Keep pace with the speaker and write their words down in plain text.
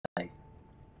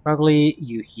Probably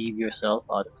you heave yourself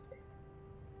out of bed.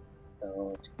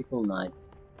 So, typical night.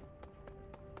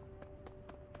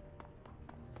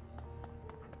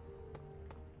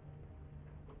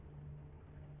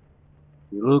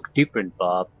 You look different,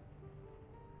 Bob.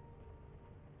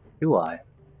 Do I?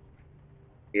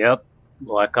 Yep.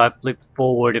 Like I flipped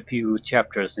forward a few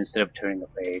chapters instead of turning a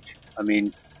page. I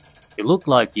mean, you look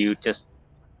like you, just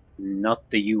not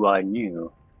the you I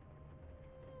knew.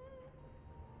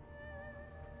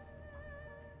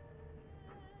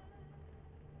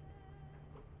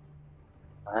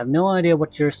 I have no idea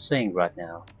what you're saying right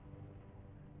now.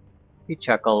 He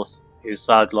chuckles. You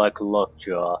sound like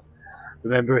Lockjaw.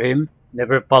 Remember him?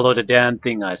 Never followed a damn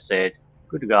thing I said.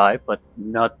 Good guy, but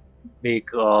not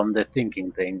big on the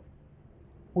thinking thing.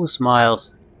 Who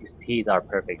smiles? His teeth are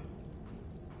perfect.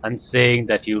 I'm saying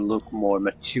that you look more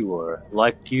mature,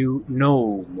 like you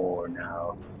know more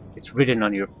now. It's written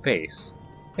on your face.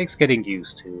 Takes getting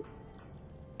used to.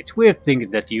 It's weird thinking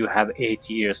that you have 8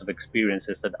 years of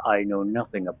experiences that I know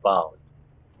nothing about.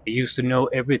 I used to know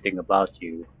everything about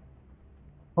you.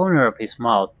 Corner of his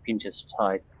mouth pinches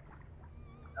tight.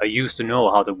 I used to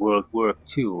know how the world worked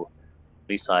too. At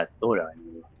least I thought I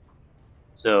knew.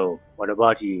 So, what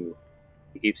about you?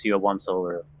 He gives you a once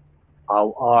over.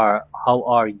 How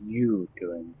are you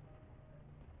doing?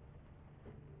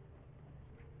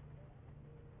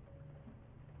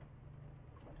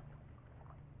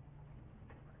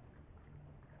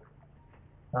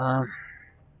 Um,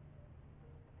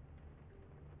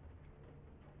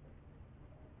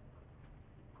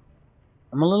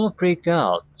 I'm a little freaked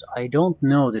out. I don't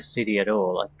know this city at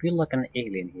all. I feel like an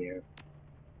alien here.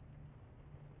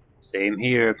 Same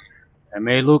here. I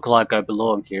may look like I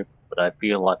belong here, but I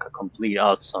feel like a complete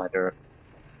outsider.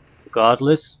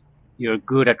 Regardless, you're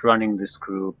good at running this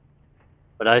group,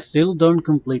 but I still don't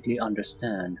completely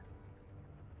understand.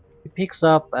 He picks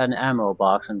up an ammo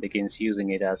box and begins using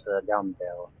it as a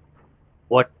dumbbell.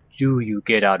 What do you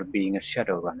get out of being a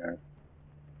Shadowrunner?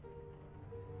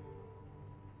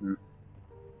 Hmm,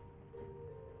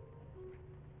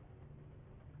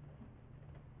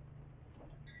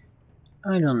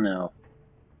 I don't know.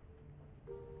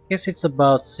 Guess it's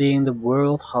about seeing the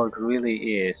world how it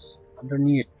really is,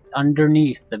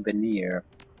 underneath the veneer.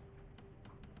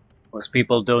 Most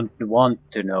people don't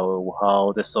want to know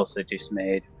how the sausage is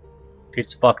made. If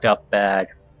it's fucked up bad,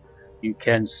 you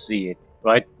can see it,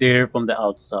 right there from the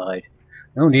outside.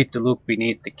 No need to look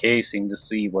beneath the casing to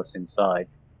see what's inside.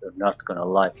 You're not gonna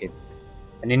like it.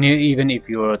 And even if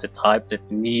you're the type that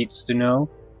needs to know,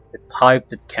 the type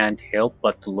that can't help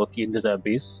but to look into the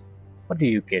abyss, what do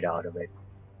you get out of it?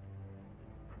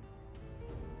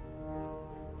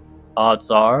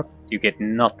 Odds are, you get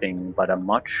nothing but a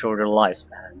much shorter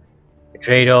lifespan. The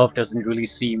trade-off doesn't really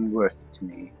seem worth it to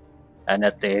me. And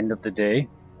at the end of the day,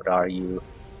 what are you?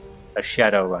 A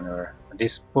Shadowrunner, a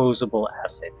disposable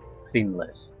asset,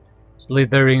 sinless,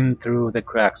 slithering through the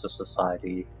cracks of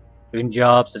society, doing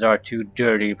jobs that are too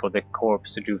dirty for the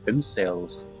corps to do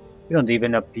themselves. You don't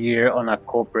even appear on a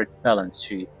corporate balance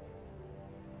sheet.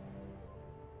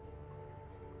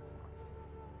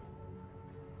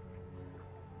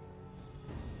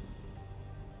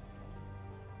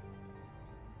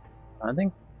 I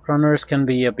think runners can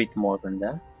be a bit more than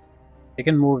that. They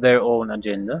can move their own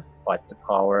agenda, fight the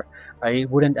power. I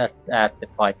wouldn't add the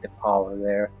fight the power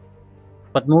there.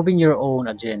 But moving your own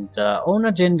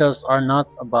agendas are not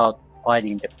about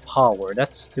fighting the power.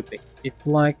 That's stupid. It's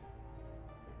like,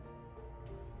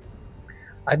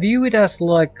 I view it as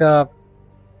like a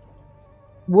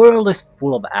world is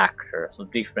full of actors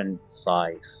of different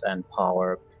size and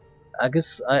power. I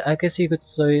guess you could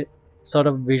say sort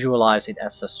of visualize it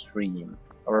as a stream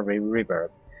or a river,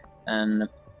 and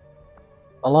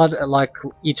a lot like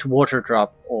each water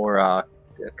drop or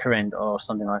current or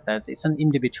something like that. It's an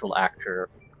individual actor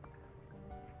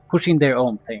pushing their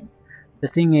own thing. The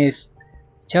thing is,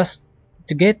 just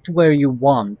to get to where you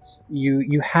want,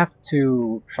 you have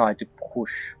to try to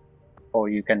push, or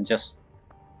you can just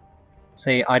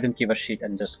say I don't give a shit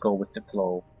and just go with the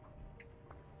flow.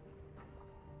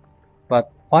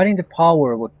 But fighting the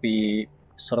power would be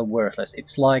sort of worthless.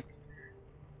 It's like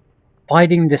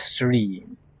fighting the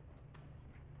stream.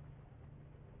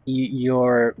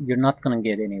 You're not gonna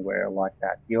get anywhere like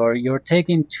that. You're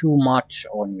taking too much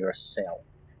on yourself.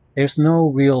 There's no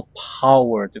real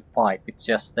power to fight. It's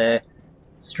just the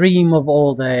stream of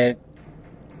all the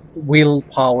will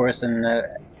powers and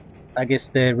I guess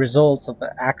the results of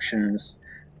the actions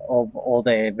of all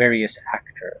the various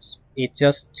actors. It's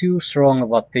just too strong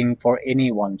of a thing for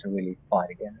anyone to really fight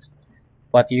against.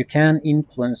 But you can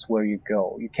influence where you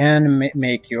go. You can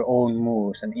make your own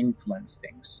moves and influence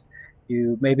things.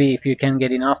 You maybe if you can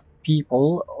get enough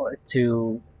people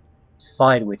to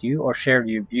side with you or share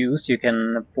your views, you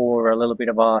can pour a little bit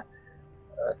of a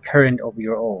current of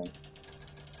your own.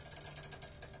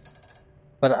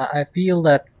 But I feel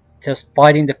that just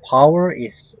fighting the power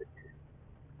is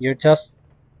you're just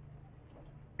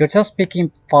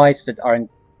picking fights that aren't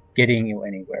getting you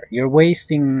anywhere. You're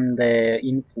wasting the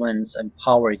influence and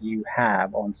power you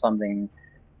have on something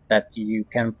that you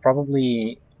can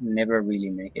probably never really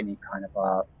make any kind of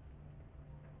a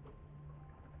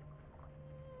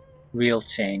real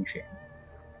change in.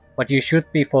 What you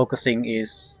should be focusing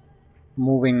is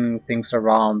moving things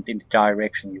around in the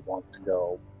direction you want to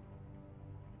go.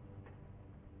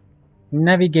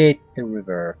 Navigate the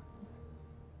river.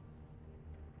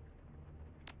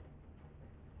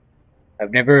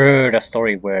 I've never heard a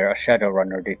story where a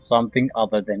Shadowrunner did something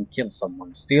other than kill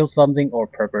someone, steal something, or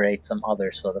perpetrate some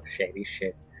other sort of shady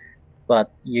shit.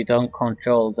 But you don't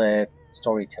control the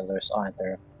storytellers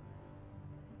either.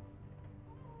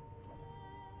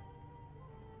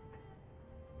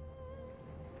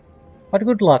 But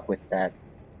good luck with that.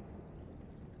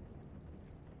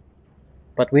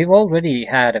 But we've already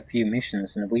had a few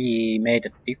missions and we made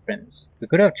a difference. We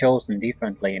could have chosen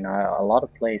differently in a lot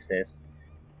of places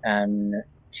and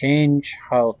change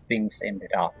how things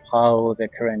ended up, how the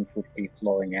current would be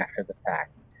flowing after the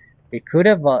fact. We could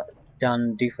have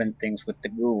done different things with the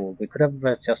ghoul. We could have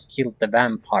just killed the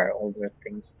vampire, all the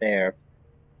things there.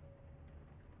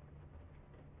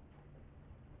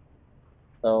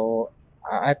 So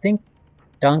I think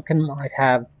Duncan might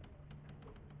have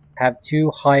too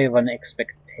high of an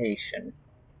expectation.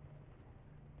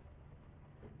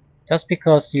 Just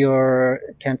because you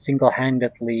can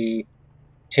single-handedly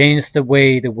change the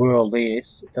way the world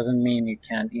is, it doesn't mean you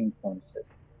can't influence it.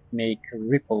 Make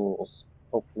ripples,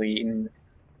 hopefully in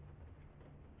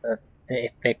the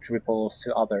effect ripples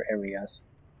to other areas.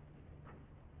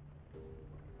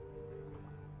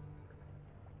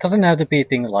 Doesn't have to be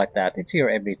things like that, it's your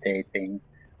everyday thing.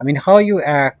 I mean, how you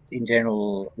act in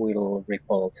general will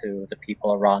ripple to the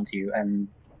people around you, and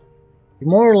you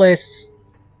more or less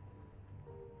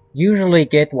usually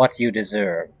get what you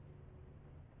deserve.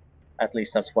 At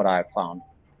least that's what I've found.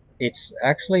 It's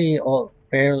actually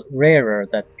rarer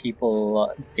that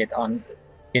people get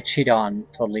shit on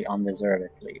totally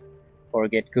undeservedly, or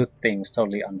get good things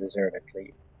totally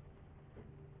undeservedly.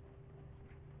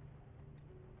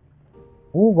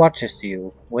 Who watches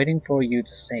you, waiting for you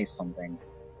to say something?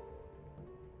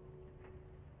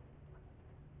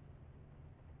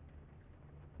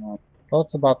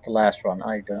 Thoughts about the last one?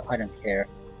 I don't care.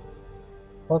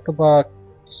 Talk about.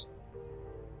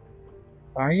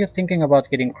 Are you thinking about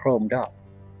getting chromed up?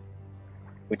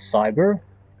 With Cyber?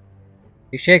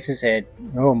 He shakes his head.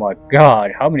 Oh my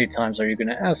god, how many times are you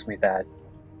gonna ask me that?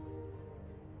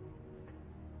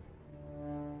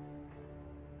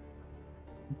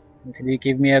 Until you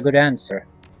give me a good answer.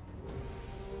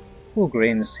 Who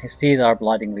grins? His teeth are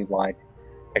blindingly white.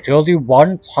 I told you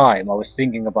one time I was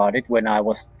thinking about it when I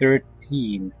was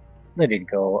 13. Let it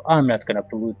go. I'm not gonna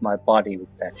pollute my body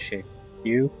with that shit.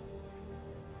 You?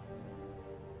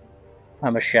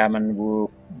 I'm a shaman who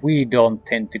we don't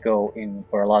tend to go in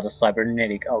for a lot of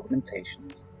cybernetic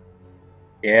augmentations.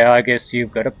 Yeah, I guess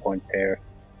you've got a point there.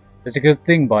 That's a good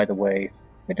thing, by the way.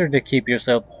 Better to keep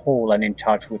yourself whole and in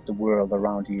touch with the world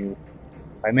around you.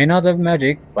 I may not have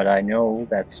magic, but I know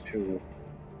that's true.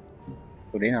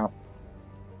 Good enough.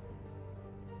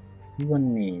 You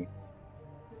and me.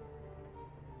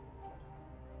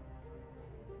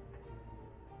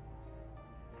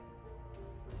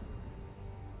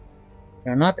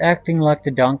 You're not acting like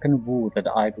the Duncan Wu that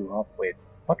I grew up with.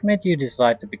 What made you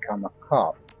decide to become a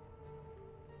cop?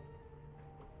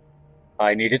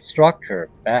 I needed structure.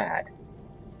 Bad.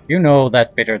 You know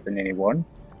that better than anyone.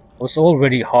 I was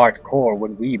already hardcore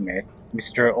when we met,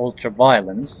 Mr.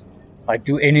 Ultraviolence. I'd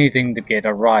do anything to get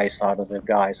a rise out of the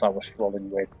guys I was rolling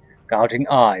with. Gouging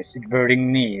eyes,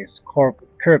 inverting knees,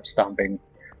 curb stomping.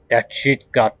 That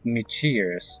shit got me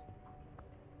cheers.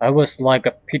 I was like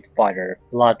a pit fighter,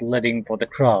 bloodletting for the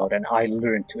crowd, and I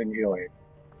learned to enjoy it.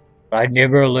 But I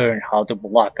never learned how to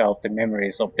block out the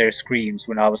memories of their screams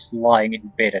when I was lying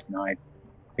in bed at night.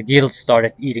 The guilt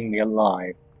started eating me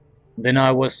alive. Then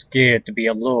I was scared to be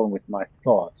alone with my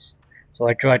thoughts, so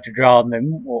I tried to drown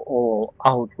them all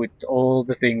out with all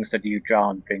the things that you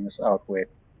drown things out with.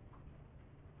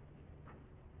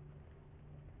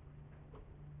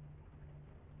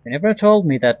 You never told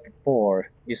me that before.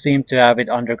 You seemed to have it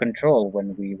under control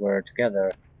when we were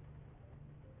together.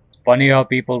 It's funny how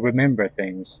people remember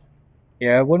things.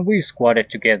 Yeah, when we squatted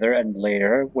together and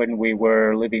later when we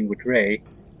were living with Ray,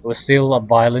 He was still a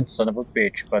violent son of a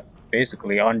bitch, but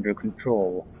basically under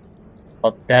control.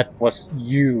 But that was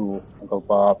you, Uncle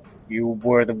Bob. You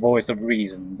were the voice of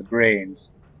reason, the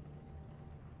brains.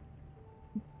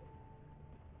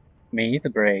 Me, the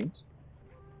brains?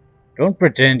 Don't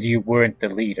pretend you weren't the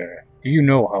leader. Do you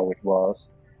know how it was?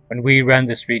 When we ran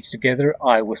the streets together,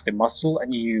 I was the muscle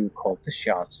and you called the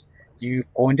shots. You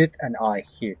pointed and I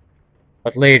hit.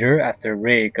 But later, after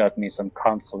Ray got me some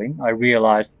counseling, I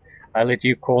realized I let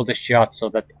you call the shots so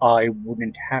that I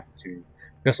wouldn't have to,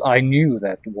 because I knew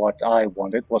that what I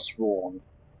wanted was wrong.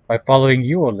 By following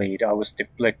your lead, I was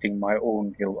deflecting my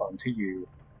own guilt onto you.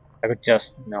 I could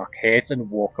just knock heads and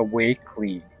walk away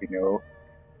clean, you know.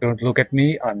 Don't look at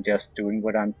me, I'm just doing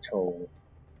what I'm told.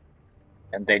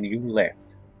 And then you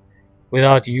left.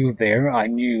 Without you there, I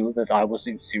knew that I was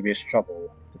in serious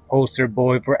trouble. The poster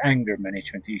boy for anger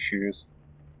management issues.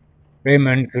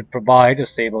 Raymond could provide a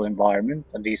stable environment,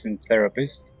 a decent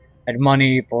therapist, and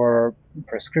money for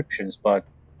prescriptions, but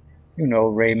you know,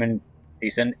 Raymond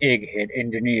is an egghead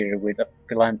engineer with a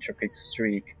philanthropic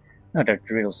streak, not a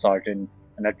drill sergeant,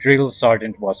 and a drill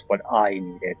sergeant was what I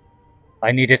needed.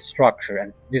 I needed structure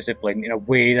and discipline in a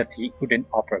way that he couldn't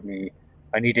offer me.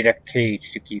 I needed a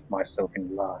cage to keep myself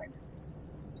in line.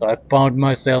 So I found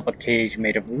myself a cage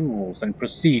made of rules and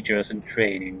procedures and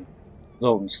training.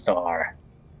 Lone Star.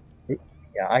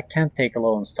 Yeah, I can't take a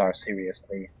Lone Star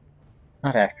seriously.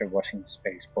 Not after watching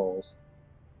Spaceballs.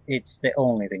 It's the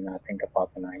only thing I think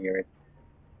about when I hear it.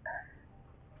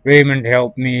 Raymond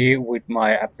helped me with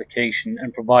my application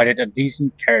and provided a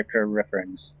decent character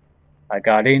reference. I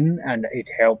got in and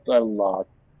it helped a lot.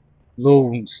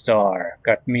 Lone Star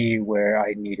got me where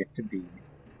I needed to be.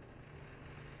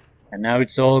 And now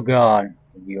it's all gone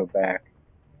and you're back.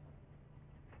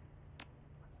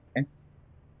 Okay.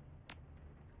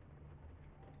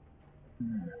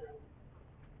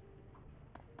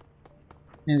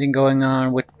 Anything going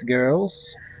on with the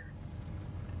girls?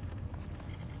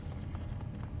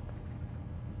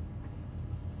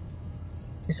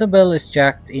 Isabel is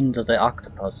jacked into the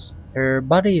octopus. Her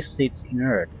body sits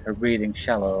inert, her breathing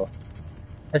shallow.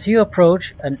 As you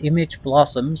approach, an image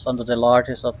blossoms under the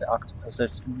largest of the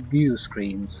octopus's view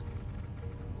screens.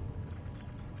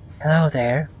 Hello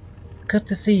there. Good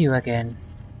to see you again.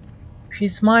 She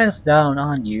smiles down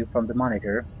on you from the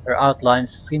monitor, her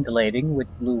outlines scintillating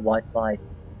with blue-white light.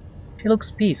 She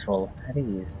looks peaceful, at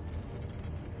ease.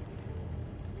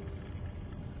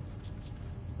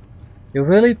 You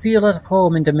really feel at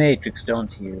home in the Matrix,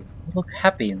 don't you? You look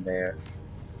happy in there.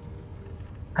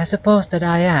 I suppose that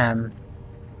I am.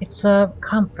 It's a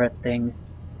comfort thing.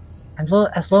 And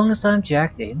as long as I'm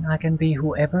jacked in, I can be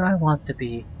whoever I want to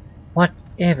be.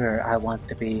 Whatever I want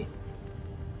to be.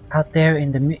 Out there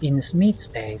in this meat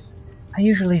space, I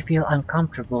usually feel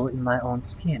uncomfortable in my own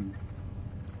skin.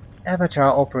 Avatar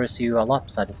offers you a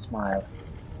lopsided smile.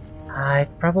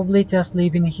 I'd probably just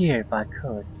leave in here if I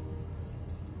could.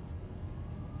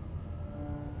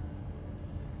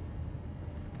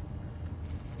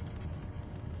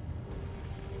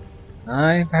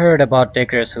 I've heard about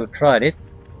diggers who tried it.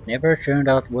 Never turned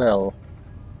out well.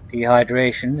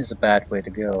 Dehydration is a bad way to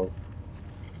go.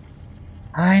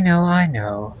 I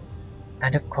know.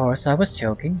 And of course I was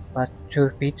joking, but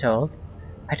truth be told,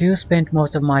 I do spend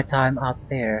most of my time out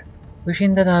there,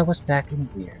 wishing that I was back in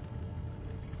here.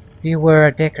 If you were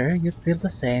a decker, you'd feel the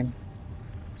same.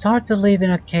 It's hard to live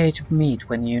in a cage of meat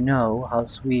when you know how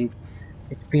sweet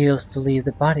it feels to leave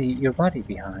your body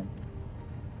behind.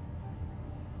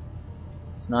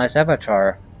 It's a nice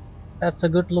avatar. That's a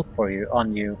good look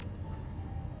on you.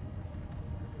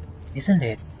 Isn't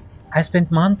it? I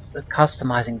spent months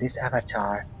customizing this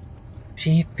avatar.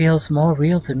 She feels more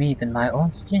real to me than my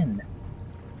own skin.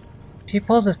 She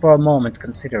pauses for a moment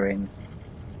considering.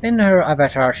 Then her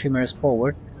avatar shimmers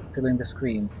forward, filling the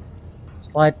screen. A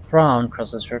slight frown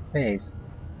crosses her face.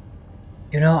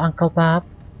 You know, Uncle Bob,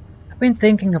 I've been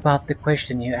thinking about the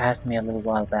question you asked me a little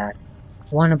while back.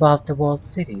 The one about the walled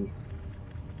city.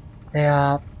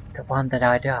 The one that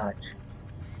I dodge.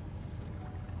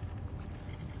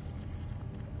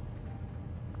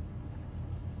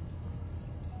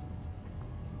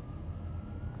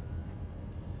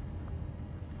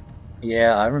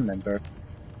 Yeah, I remember.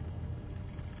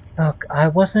 Look, I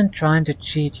wasn't trying to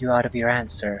cheat you out of your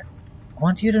answer. I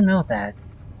want you to know that.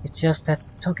 It's just that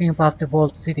talking about the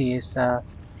walled city is,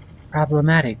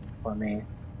 problematic for me.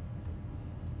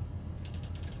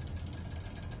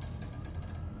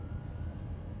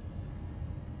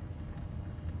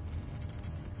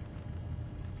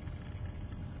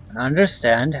 I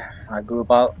understand. I grew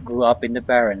up in the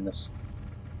barrenness.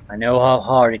 I know how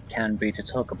hard it can be to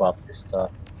talk about this stuff.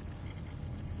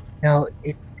 No,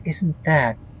 isn't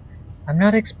that. I'm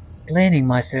not explaining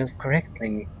myself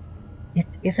correctly.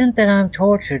 It isn't that I'm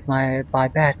tortured by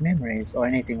bad memories or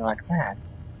anything like that.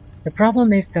 The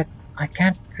problem is that I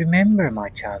can't remember my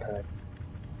childhood.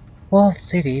 Walled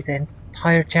City, the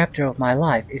entire chapter of my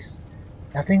life, is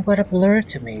nothing but a blur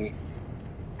to me.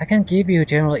 I can give you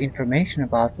general information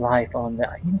about life on the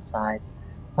inside,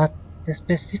 but the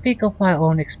specifics of my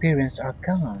own experience are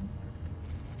gone.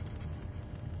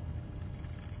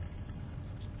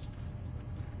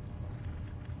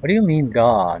 What do you mean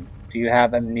gone? Do you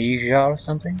have amnesia or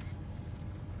something?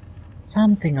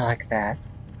 Something like that.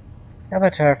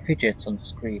 Avatar fidgets on the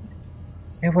screen.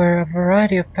 There were a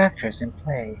variety of factors in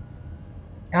play.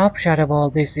 The upshot of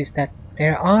all this is that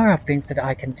there are things that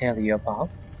I can tell you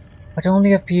about, but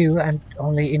only a few and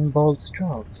only in bold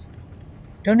strokes.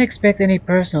 Don't expect any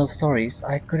personal stories,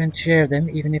 I couldn't share them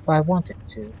even if I wanted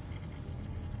to.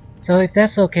 So if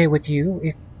that's okay with you,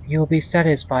 if you'll be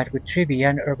satisfied with trivia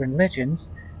and urban legends,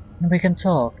 then we can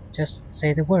talk, just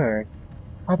say the word.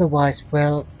 Otherwise,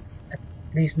 well, at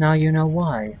least now you know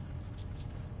why.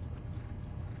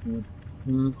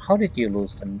 How did you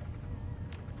lose them?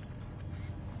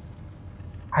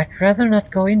 I'd rather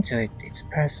not go into it, it's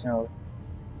personal.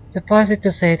 Suffice it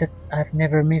to say that I've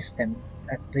never missed them,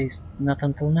 at least not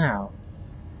until now.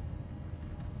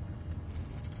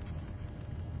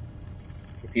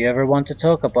 If you ever want to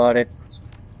talk about it,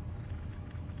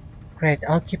 Great,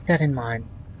 I'll keep that in mind.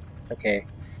 okay.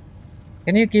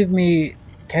 Can you give me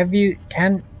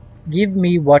can give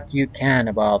me what you can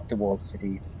about the walled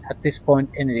city? At this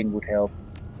point, anything would help.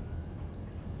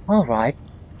 Alright,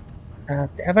 The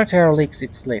avatar licks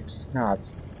its lips,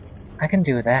 nods. I can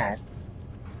do that.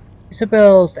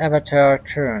 Isabel's avatar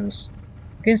turns,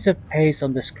 begins to pace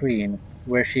on the screen.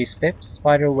 Where she steps,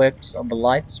 spider webs of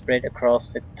light spread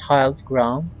across the tiled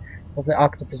ground of the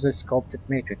octopus's sculpted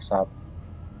matrix hub.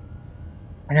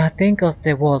 When I think of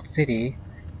the walled city,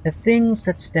 the things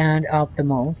that stand out the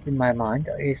most in my mind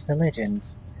is the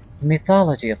legends, the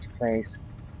mythology of the place.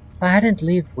 If I hadn't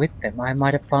lived with them, I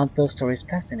might have found those stories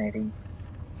fascinating.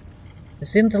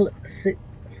 The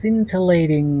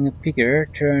scintillating figure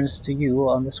turns to you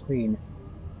on the screen.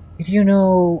 Did you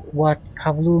know what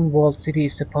Kowloon Walled City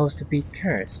is supposed to be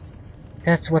cursed?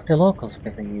 That's what the locals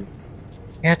believe.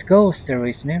 We had ghost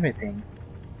stories and everything.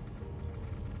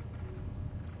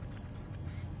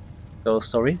 Those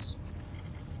stories?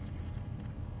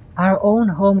 Our own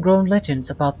homegrown legends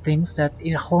about things that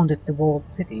haunted the walled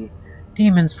city.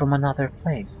 Demons from another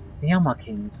place, the Yama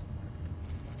Kings.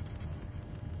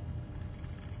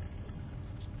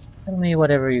 Tell me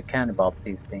whatever you can about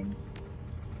these things.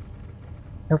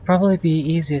 It'll probably be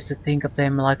easiest to think of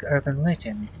them like urban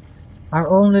legends. Our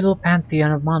own little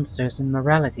pantheon of monsters and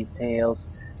morality tales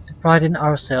to frighten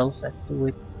ourselves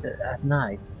with at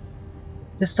night.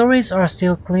 The stories are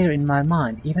still clear in my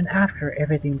mind even after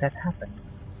everything that happened.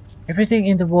 Everything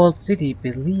in the walled city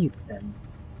believed them.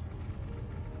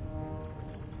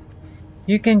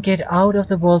 You can get out of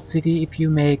the walled city if you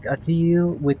make a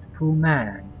deal with Fu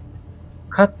Man.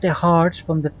 Cut the hearts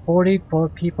from the 44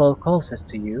 people closest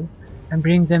to you and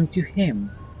bring them to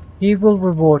him. He will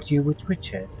reward you with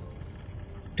riches.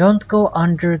 Don't go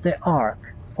under the ark,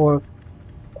 or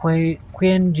Queen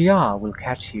Jia will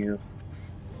catch you.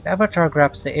 The avatar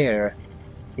grabs the air,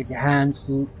 its hands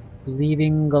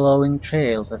leaving glowing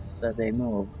trails as they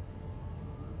move.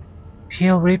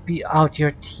 She'll rip out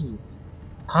your teeth,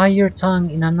 tie your tongue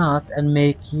in a knot and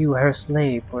make you her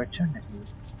slave for eternity.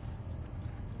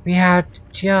 We had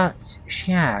Jia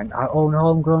Xian, our own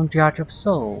homegrown judge of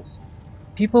souls.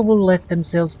 People will let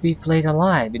themselves be flayed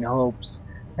alive in hopes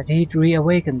that he'd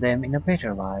reawaken them in a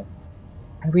better life.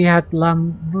 And we had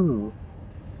Lam Wu,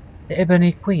 the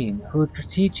Ebony Queen, who'd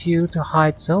teach you to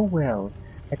hide so well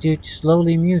that you'd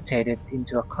slowly mutated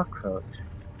into a cockroach.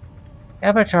 The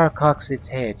avatar cocks its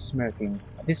head, smirking,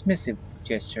 a dismissive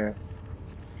gesture.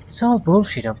 It's all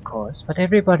bullshit, of course, but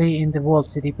everybody in the walled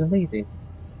city believed it.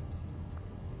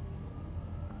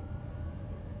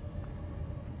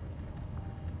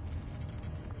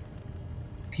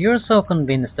 If you're so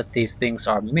convinced that these things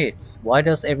are myths, why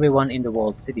does everyone in the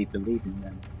walled city believe in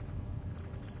them?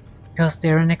 Because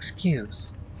they're an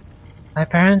excuse. My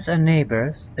parents and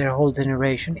neighbors, their whole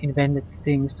generation, invented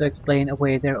things to explain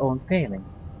away their own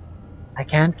failings. I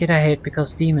can't get ahead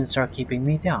because demons are keeping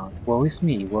me down. Woe is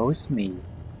me, woe is me.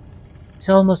 It's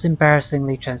almost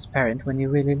embarrassingly transparent when you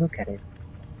really look at it.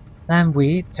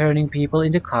 Lamwe turning people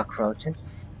into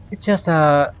cockroaches. It's just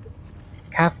a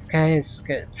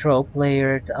Kafkaesque trope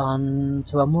layered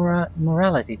onto a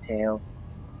morality tale.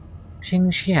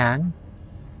 Xing Xiang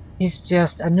is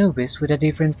just Anubis with a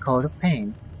different coat of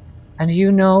paint. And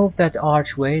you know that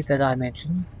archway that I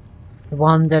mentioned? The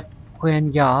one that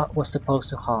Quen Ya was supposed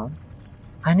to haunt?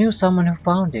 I knew someone who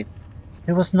found it.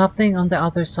 There was nothing on the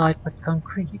other side but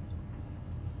concrete.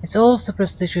 It's all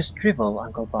superstitious drivel,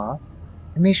 Uncle Bob.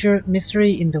 The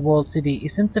mystery in the walled city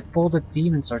isn't the fault of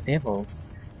demons or devils.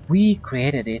 We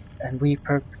created it, and we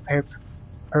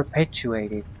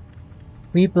perpetuate it.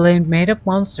 We blamed made-up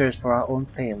monsters for our own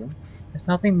failing. There's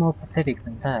nothing more pathetic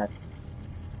than that.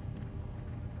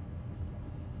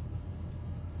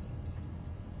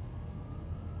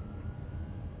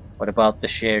 What about the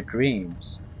shared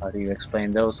dreams? How do you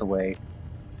explain those away?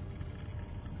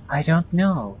 I don't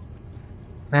know.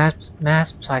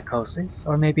 Mass psychosis,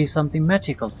 or maybe something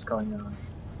magical's going on.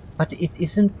 But it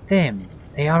isn't them.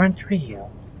 They aren't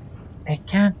real. They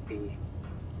can't be.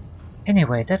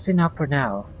 Anyway, that's enough for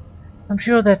now. I'm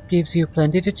sure that gives you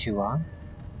plenty to chew on.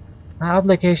 My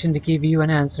obligation to give you an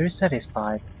answer is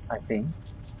satisfied, I think.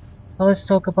 So let's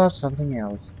talk about something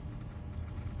else.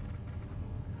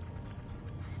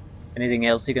 Anything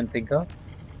else you can think of?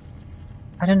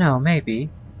 I don't know, maybe.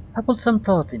 I put some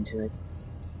thought into it.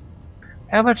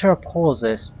 Avatar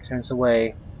pauses, turns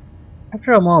away.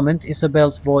 After a moment,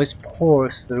 Isabel's voice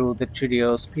pours through the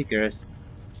studio speakers.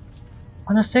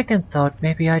 On a second thought,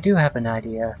 maybe I do have an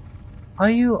idea. Are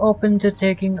you open to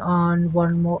taking on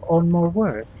more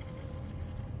work?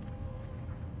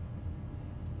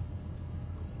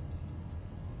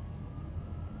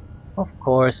 Of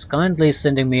course, kindly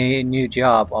sending me new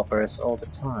job offers all the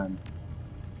time.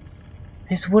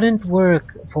 This wouldn't be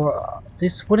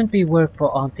work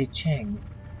for Auntie Cheng.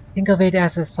 Think of it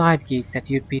as a side gig that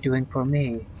you'd be doing for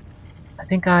me. I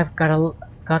think I've got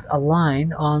a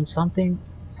line on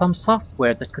some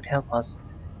software that could help us.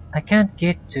 I can't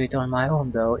get to it on my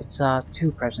own though. It's a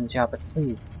two-person job at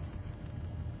least.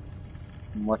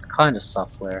 What kind of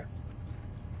software?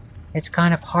 It's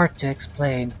kind of hard to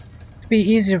explain. It'd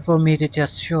be easier for me to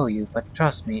just show you, but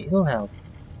trust me, it'll help.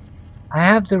 I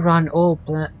have the run all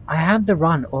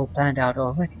planned out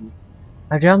already.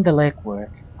 I've done the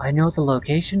legwork. I know the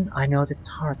location, I know the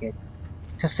target.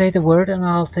 Just say the word and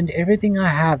I'll send everything I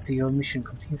have to your mission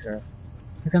computer.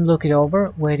 You can look it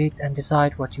over, weight it, and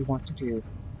decide what you want to do.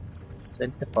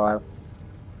 Send the file.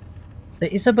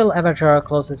 The Isabel avatar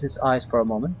closes its eyes for a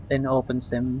moment, then opens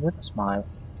them with a smile.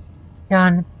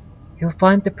 Jan, you'll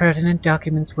find the pertinent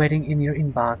documents waiting in your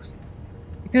inbox.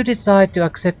 If you decide to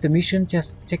accept the mission,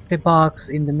 just check the box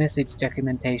in the message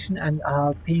documentation and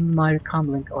I'll ping my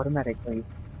comlink automatically.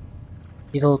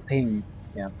 It'll ping,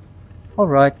 yeah.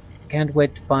 Alright, can't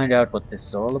wait to find out what this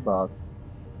is all about.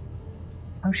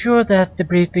 I'm sure that the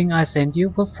briefing I send you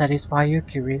will satisfy your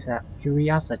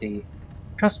curiosity.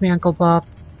 Trust me, Uncle Bob,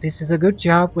 this is a good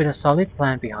job with a solid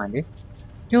plan behind it.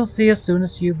 You'll see as soon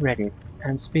as you've read it.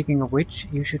 And speaking of which,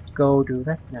 you should go do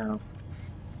that now.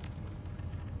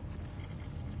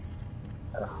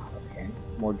 Okay,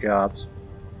 more jobs.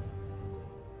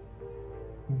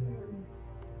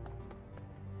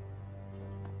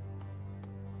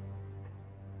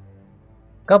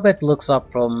 Cobbett looks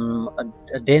up from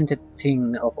a dented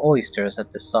tin of oysters at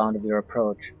the sound of your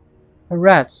approach. Her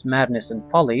rats, madness and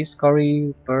folly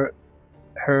scurry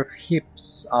her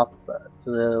hips up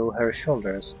to her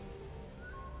shoulders.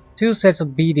 Two sets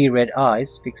of beady red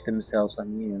eyes fix themselves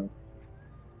on you.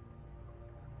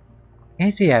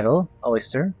 Hey Seattle,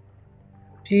 oyster.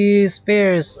 She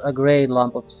spares a grey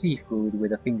lump of seafood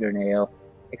with a fingernail,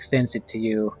 extends it to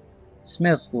you. It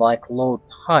smells like low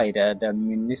tide at a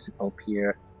municipal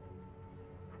pier.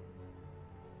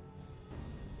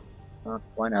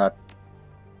 Why not?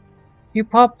 You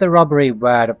pop the rubbery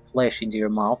wad of flesh into your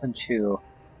mouth and chew.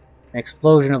 An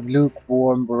explosion of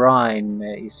lukewarm brine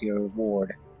is your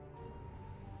reward.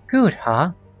 Good,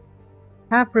 huh?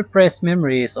 Half-repressed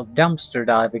memories of dumpster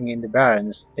diving in the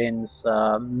Barrens dance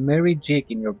a merry jig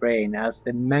in your brain as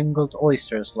the mangled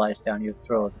oyster slides down your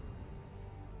throat.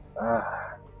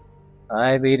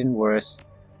 I've eaten worse.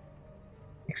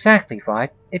 Exactly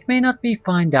right. It may not be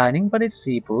fine dining, but it's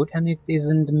seafood, and it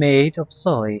isn't made of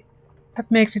soy. That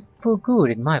makes it for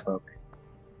good in my book.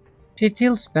 She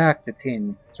tilts back the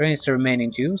tin, drains the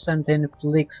remaining juice, and then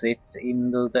flicks it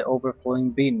into the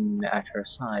overflowing bin at her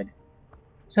side.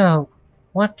 So,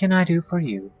 what can I do for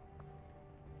you?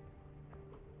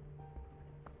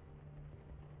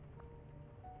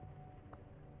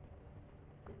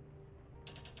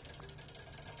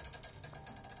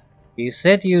 You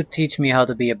said you'd teach me how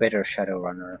to be a better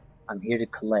Shadowrunner. I'm here to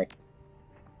collect.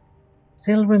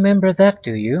 Still remember that,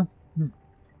 do you?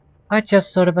 I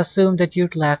just sort of assumed that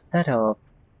you'd laugh that off.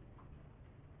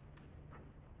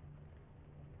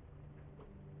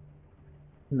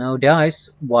 No dice,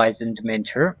 wizened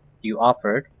mentor. You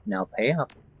offered, now pay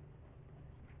up.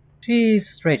 She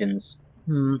straightens.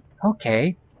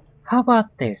 Okay. How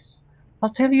about this? I'll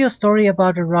tell you a story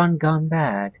about a run gone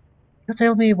bad. You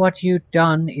tell me what you'd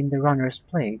done in the runner's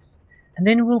place, and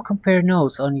then we'll compare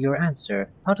notes on your answer.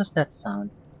 How does that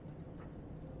sound?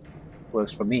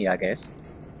 Works for me, I guess.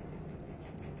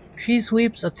 She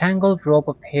sweeps a tangled rope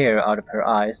of hair out of her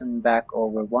eyes and back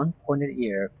over one pointed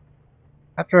ear.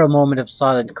 After a moment of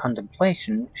silent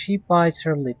contemplation, she bites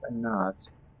her lip and nods.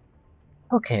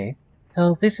 Okay,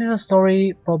 so this is a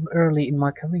story from early in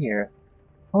my career.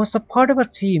 I was a part of a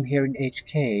team here in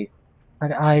HK,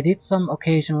 but I did some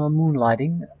occasional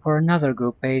moonlighting for another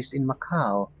group based in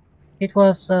Macau. I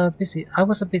was a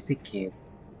busy kid.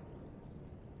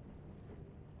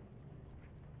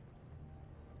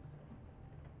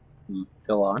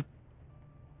 Go on.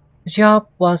 The job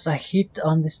was a hit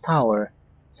on this tower,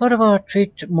 sort of a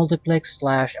treat multiplex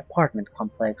slash apartment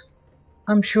complex.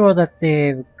 I'm sure that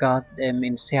they've got them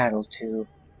in Seattle too.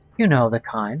 You know the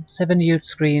kind. 7 huge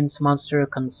screens, monster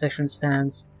concession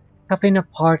stands, caffeine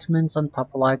apartments on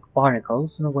top like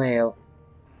barnacles in a whale.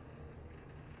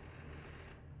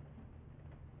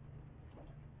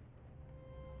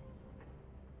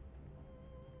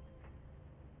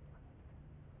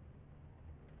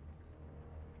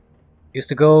 Used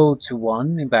to go to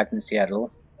one back in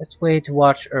Seattle. Best way to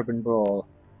watch Urban Brawl.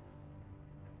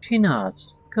 She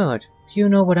nods. Good. You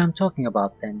know what I'm talking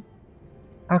about then.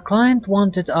 Our client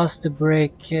wanted us to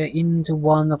break into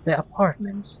one of the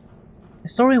apartments. The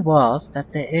story was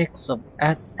that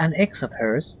an ex of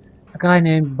hers, a guy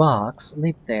named Box,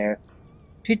 lived there.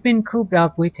 She'd been cooped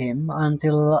up with him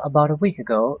until about a week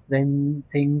ago, then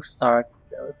things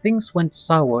went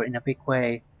sour in a big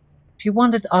way. She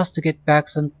wanted us to get back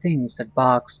some things that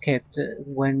Box kept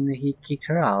when he kicked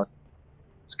her out.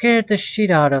 Scared the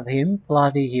shit out of him,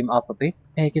 bloody him up a bit,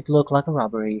 make it look like a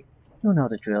robbery. You know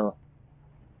the drill.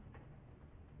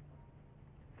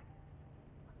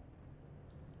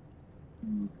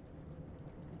 Hmm.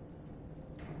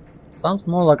 Sounds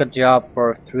more like a job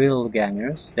for thrill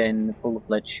gangers than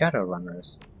full-fledged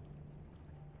Shadowrunners.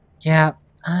 Yeah,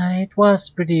 it was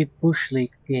pretty bush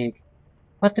league gig,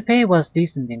 but the pay was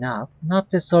decent enough, not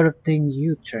the sort of thing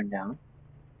you'd turn down.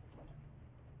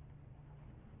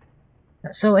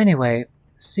 So anyway,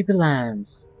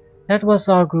 Sibilance, that was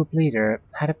our group leader,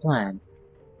 had a plan.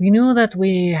 We knew that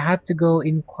we had to go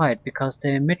in quiet because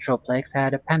the Metroplex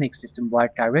had a panic system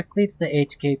wired directly to the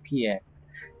HKPF.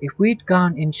 If we'd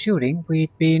gone in shooting,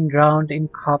 we'd been drowned in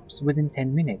cops within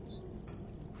 10 minutes.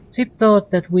 Tip thought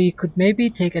that we could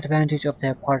maybe take advantage of the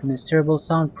apartment's terrible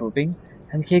soundproofing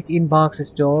and kick in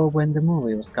Box's door when the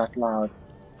movie got loud.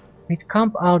 We'd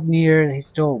camp out near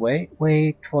his doorway,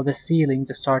 wait for the ceiling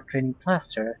to start raining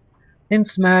plaster, then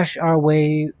smash our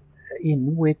way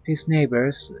in with his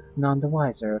neighbors none the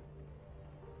wiser.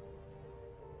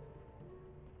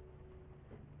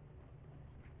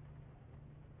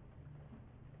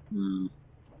 Hmm.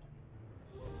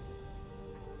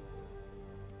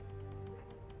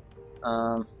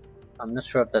 Um, I'm not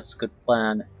sure if that's a good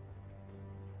plan.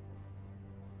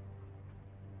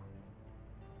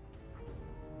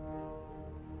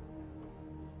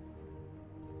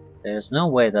 There's no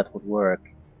way that would work.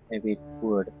 Maybe it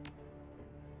would.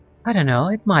 I don't know,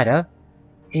 it might have,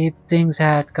 if things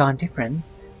had gone different.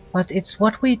 But it's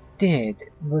what we did,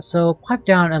 so pipe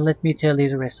down and let me tell you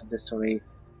the rest of the story.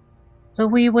 So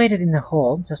we waited in the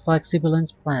hall, just like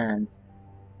Sibylin's planned.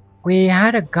 We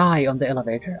had a guy on the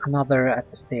elevator, another at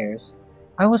the stairs.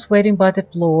 I was waiting by the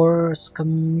floor's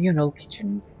communal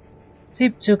kitchen.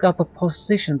 Sib took up a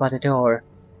position by the door.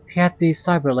 She had these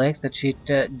cyber legs that she'd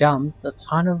dumped a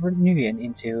ton of Nuyen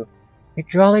into.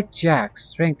 Hydraulic jacks,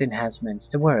 strength enhancements,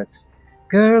 the works.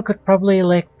 Girl could probably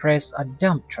leg press a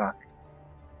dump truck.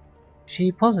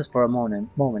 She pauses for a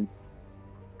moment.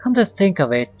 Come to think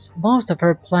of it, most of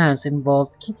her plans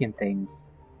involved kicking things.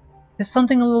 There's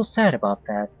something a little sad about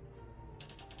that.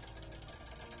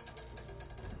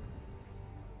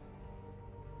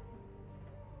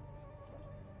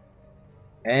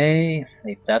 Hey,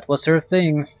 if that was her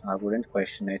thing, I wouldn't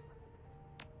question it.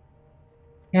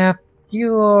 Yeah,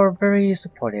 you are very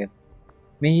supportive.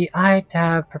 Me, I'd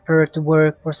have preferred to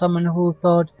work for someone who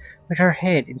thought with her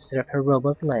head instead of her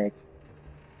robot legs.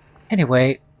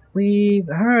 Anyway, we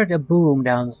heard a boom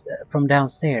from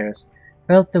downstairs,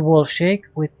 felt the wall shake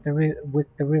with the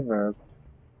reverb.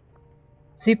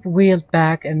 Zip wheeled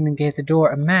back and gave the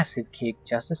door a massive kick,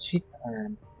 just as she'd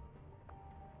planned.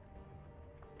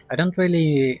 I don't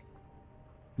really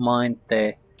mind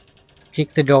the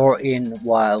kick the door in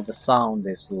while the sound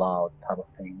is loud type of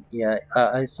thing. Yeah,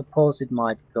 I suppose it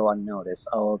might go unnoticed,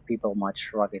 or people might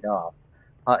shrug it off.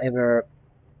 However,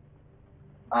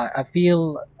 I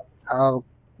feel a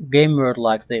game world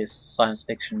like this, science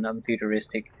fiction and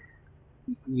futuristic,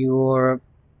 you're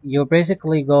you're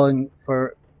basically going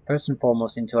for first and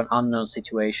foremost into an unknown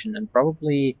situation, and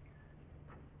probably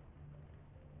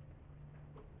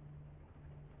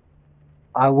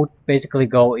I would basically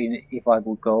go in. If I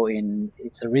would go in,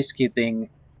 it's a risky thing.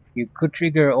 You could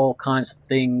trigger all kinds of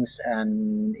things,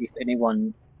 and if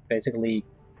anyone basically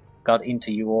got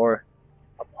into your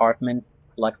apartment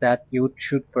like that, you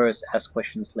should first ask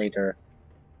questions later.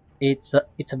 It's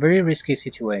a very risky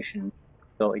situation to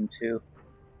go into.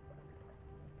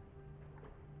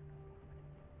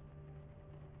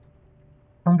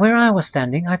 From where I was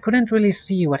standing, I couldn't really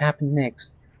see what happened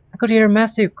next. I could hear a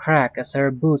massive crack as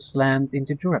her boot slammed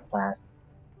into Duraplast.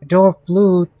 The door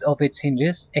flew off its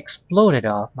hinges, exploded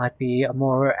off might be a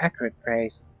more accurate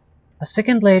phrase. A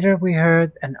second later we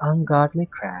heard an ungodly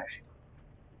crash.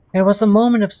 There was a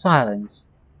moment of silence,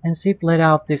 then Zip let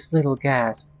out this little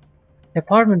gasp. The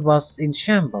apartment was in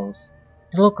shambles.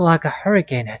 It looked like a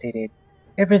hurricane had hit it.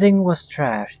 Everything was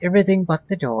trashed, everything but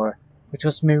the door, which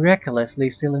was miraculously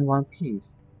still in one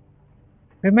piece.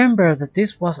 Remember that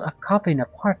this was a coffin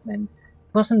apartment.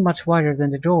 It wasn't much wider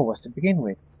than the door was to begin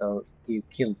with, so you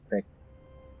killed it.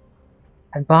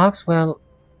 And Boggs, well,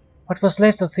 what was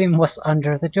left of him was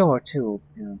under the door too.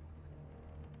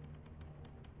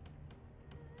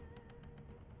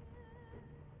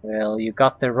 Well, you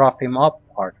got the rough him up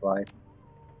part right.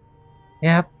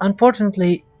 Yeah,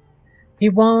 unfortunately, he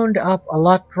wound up a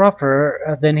lot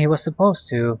rougher than he was supposed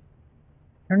to.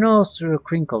 Her nose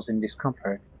crinkles in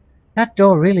discomfort. That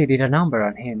door really did a number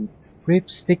on him.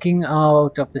 Ribs sticking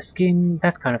out of the skin,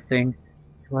 that kind of thing.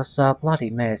 It was a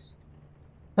bloody mess.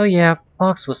 So yeah,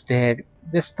 Fox was dead.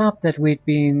 The stuff that we'd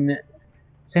been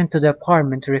sent to the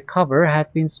apartment to recover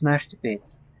had been smashed to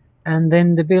bits. And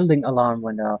then the building alarm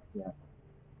went off, yeah.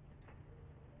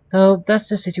 So that's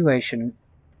the situation.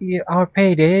 Our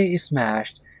payday is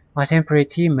smashed. My temporary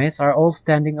teammates are all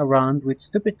standing around with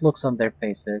stupid looks on their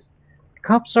faces. The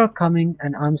cops are coming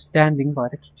and I'm standing by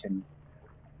the kitchen.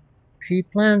 She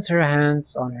plants her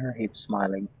hands on her hips,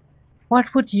 smiling.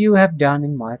 What would you have done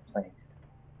in my place?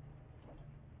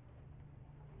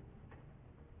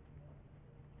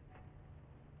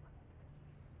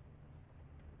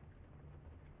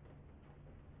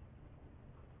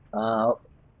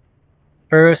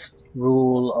 First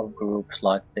rule of groups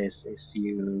like this is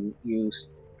you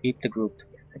keep the group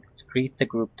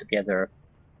together.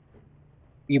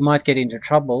 You might get into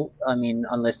trouble. I mean,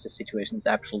 unless the situation is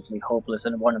absolutely hopeless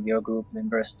and one of your group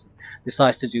members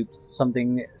decides to do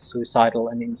something suicidal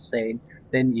and insane,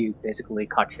 then you basically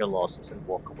cut your losses and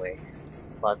walk away.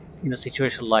 But in a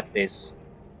situation like this,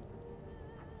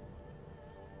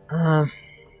 uh,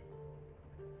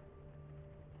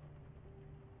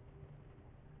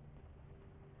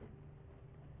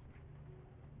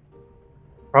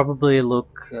 probably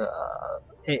look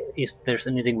if there's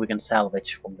anything we can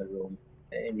salvage from the room,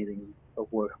 anything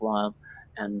worthwhile,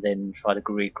 and then try to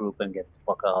regroup and get the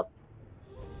fuck out.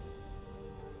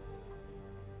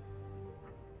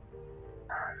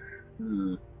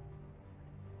 Hmm.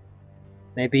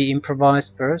 Maybe improvise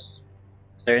first?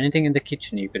 Is there anything in the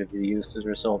kitchen you could have used to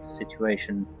resolve the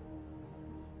situation?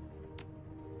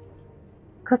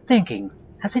 Good thinking.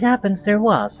 As it happens, there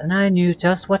was, and I knew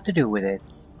just what to do with it.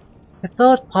 The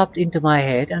thought popped into my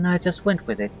head, and I just went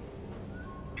with it.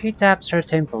 She taps her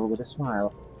temple with a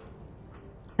smile.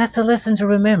 That's a lesson to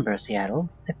remember, Seattle.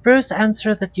 The first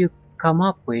answer that you come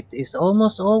up with is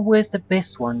almost always the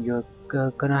best one you're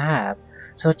gonna have,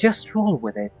 so just roll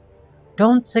with it.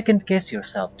 Don't second guess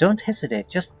yourself, don't hesitate,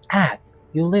 just act.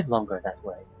 You'll live longer that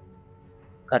way.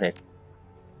 Got it.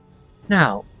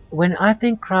 Now, when I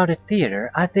think crowded theater,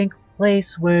 I think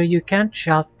place where you can't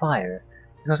shout fire,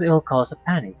 because it'll cause a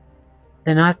panic.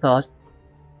 Then I thought,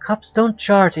 cops don't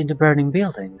charge into burning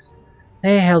buildings.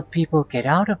 They help people get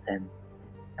out of them.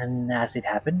 And as it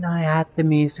happened, I had the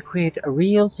means to create a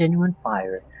real, genuine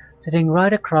fire, sitting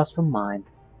right across from mine,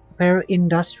 a pair of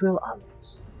industrial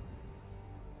olives.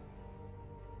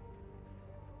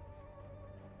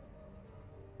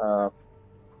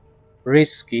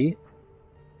 Risky.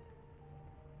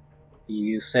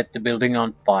 You set the building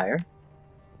on fire?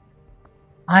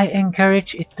 I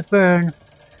encourage it to burn.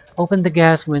 Open the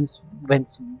gas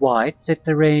vents wide, set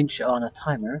the range on a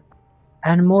timer,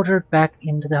 and motored back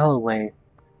into the hallway.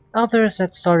 Others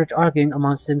had started arguing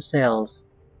amongst themselves.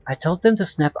 I told them to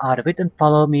snap out of it and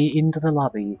follow me into the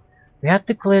lobby. We had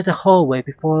to clear the hallway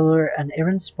before an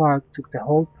errant spark took the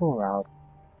whole floor out.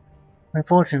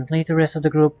 Unfortunately, the rest of the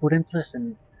group wouldn't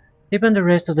listen. Tip and the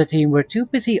rest of the team were too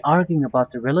busy arguing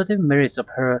about the relative merits of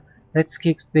her Let's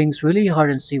kick things really hard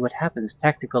and see what happens.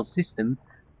 Tactical system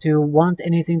to want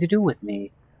anything to do with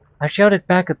me. I shouted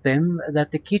back at them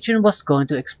that the kitchen was going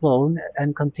to explode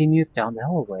and continued down the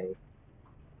hallway.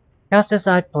 Just as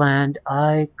I'd planned,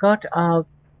 I got out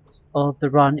of the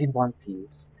run in one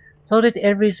piece. So did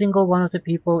every single one of the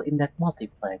people in that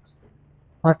multiplex.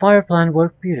 My fire plan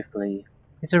worked beautifully.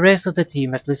 If the rest of the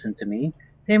team had listened to me,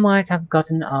 they might have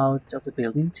gotten out of the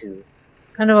building too.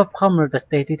 Kind of a bummer that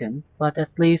they didn't, but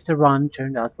at least the run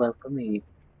turned out well for me.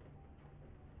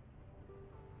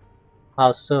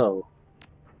 How so?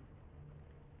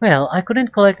 Well, I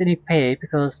couldn't collect any pay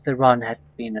because the run had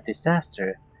been a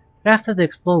disaster. But after the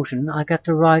explosion, I got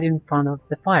to ride in front of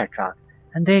the fire truck,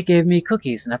 and they gave me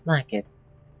cookies and a blanket.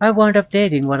 I wound up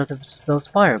dating one of those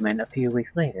firemen a few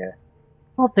weeks later.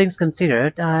 All things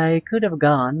considered, it could have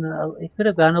gone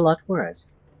a lot worse.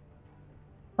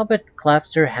 Hobbit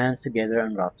claps her hands together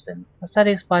and rubs them, a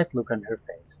satisfied look on her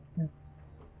face.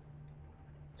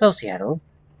 So, Seattle,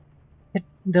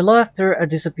 the laughter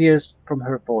disappears from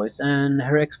her voice and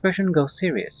her expression goes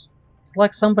serious. It's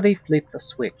like somebody flipped a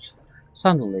switch.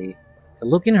 Suddenly, the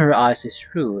look in her eyes is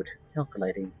shrewd,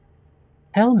 calculating.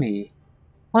 Tell me,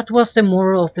 what was the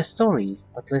moral of the story?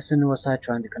 What lesson was I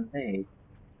trying to convey?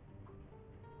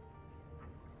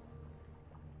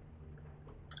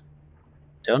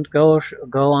 Don't go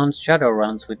on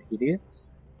Shadowruns with idiots.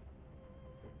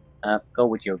 Go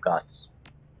with your guts.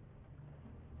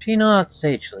 She nodded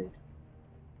sagely.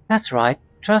 That's right,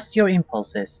 trust your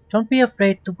impulses. Don't be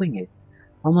afraid to wing it.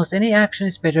 Almost any action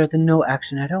is better than no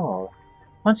action at all.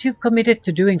 Once you've committed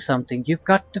to doing something, you've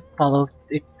got to follow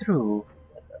it through.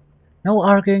 No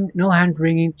arguing, no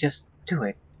hand-wringing, just do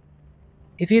it.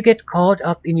 If you get caught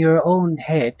up in your own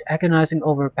head, agonizing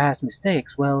over past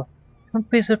mistakes, well, don't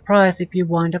be surprised if you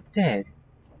wind up dead.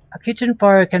 A kitchen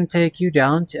fire can take you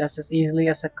down just as easily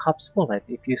as a cop's bullet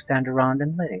if you stand around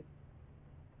and let it.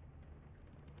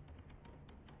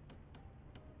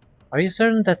 Are you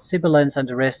certain that Sibilance and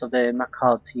the rest of the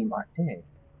Macau team are dead?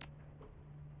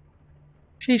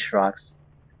 She shrugs.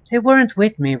 They weren't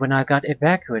with me when I got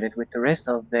evacuated with the rest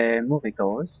of the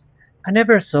moviegoers. I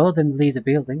never saw them leave the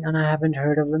building, and I haven't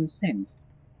heard of them since.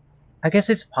 I guess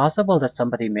it's possible that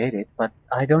somebody made it, but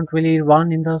I don't really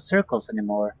run in those circles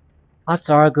anymore. Odds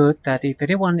are good that if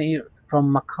anyone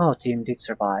from Macau team did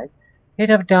survive, they'd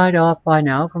have died off by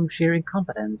now from sheer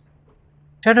incompetence.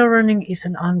 Shadowrunning is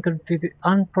an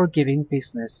unforgiving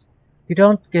business. You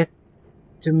don't get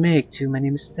to make too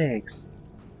many mistakes.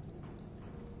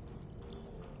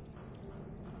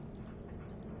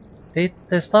 Did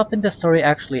the stuff in the story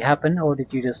actually happen, or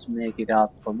did you just make it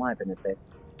up for my benefit?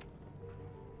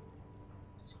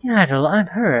 Seattle, I've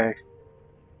heard.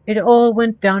 It all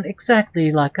went down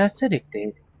exactly like I said it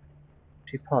did.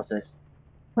 She pauses.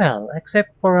 Well,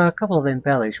 except for a couple of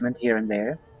embellishments here and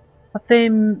there. But they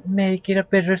make it a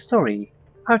better story.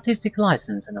 Artistic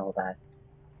license and all that.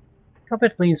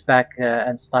 Cobbett leans back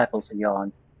and stifles a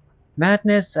yawn.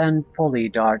 Madness and folly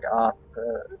dart up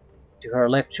to her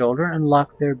left shoulder and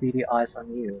lock their beady eyes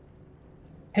on you.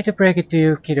 Hate to break it to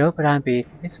you, kiddo, but I'm beat.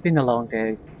 It's been a long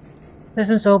day.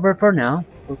 Lesson's over for now.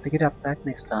 We'll pick it up back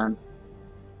next time.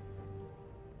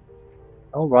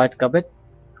 Alright, Cobbett.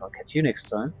 I'll catch you next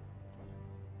time.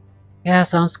 Yeah,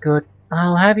 sounds good.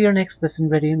 I'll have your next lesson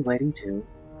ready and waiting too.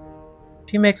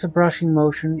 She makes a brushing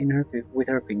motion with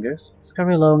her fingers.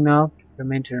 Scurry along now. Your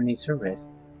mentor needs her rest.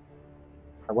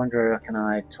 I wonder, can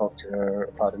I talk to her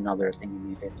about another thing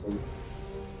immediately?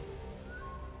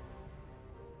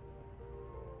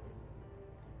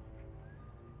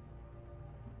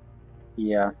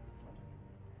 Yeah.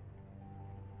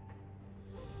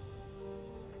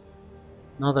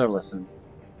 Another lesson.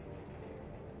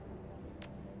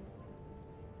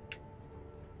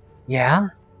 Yeah?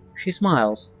 She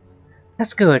smiles.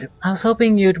 That's good. I was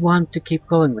hoping you'd want to keep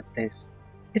going with this.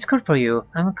 It's good for you.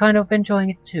 I'm kind of enjoying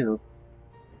it too.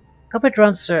 Cobbett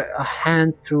runs a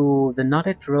hand through the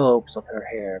knotted ropes of her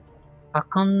hair, a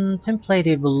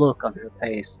contemplative look on her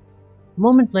face. A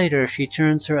moment later, she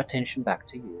turns her attention back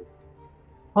to you.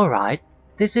 Alright,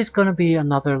 this is gonna be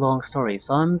another long story,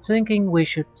 so I'm thinking we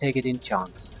should take it in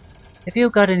chunks. If you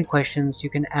got any questions, you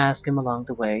can ask them along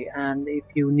the way, and if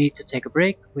you need to take a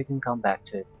break, we can come back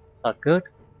to it. Sound good?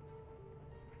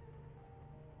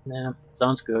 Yeah,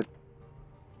 sounds good.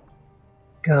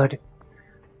 Good.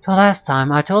 So last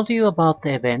time I told you about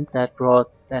the event that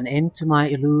brought an end to my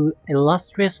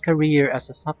illustrious career as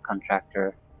a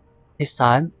subcontractor. This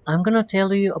time, I'm gonna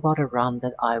tell you about a run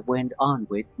that I went on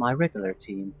with my regular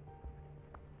team.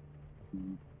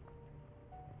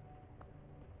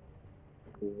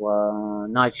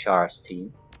 Nightshar's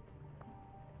team.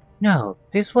 No,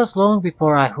 this was long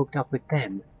before I hooked up with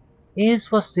them.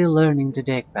 Iz was still learning to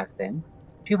deck back then.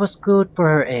 She was good for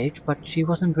her age, but she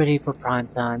wasn't ready for prime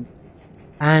time,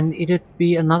 and it'd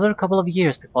be another couple of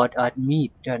years before I'd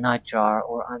meet Nightjar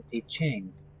or Auntie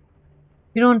Cheng.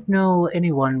 You don't know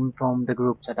anyone from the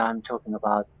groups that I'm talking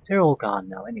about. They're all gone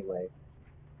now anyway.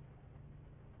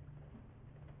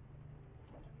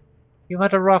 You've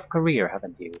had a rough career,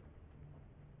 haven't you?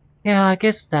 Yeah, I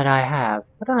guess that I have,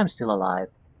 but I'm still alive.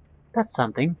 That's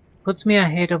something. Puts me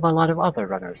ahead of a lot of other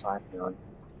runners I've known.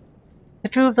 The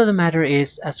truth of the matter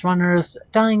is, as runners,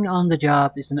 dying on the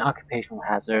job is an occupational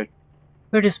hazard.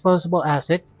 We're a disposable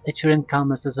asset. It shouldn't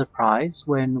come as a surprise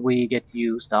when we get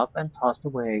used up and tossed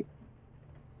away.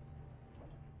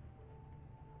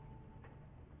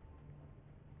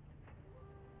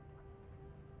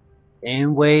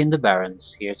 Same way in the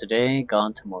Barrens. Here today,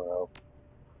 gone tomorrow.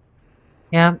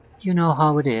 Yeah, you know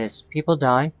how it is. People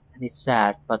die, and it's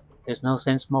sad, but there's no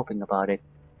sense moping about it.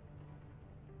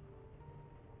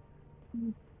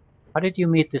 How did you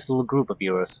meet this little group of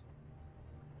yours?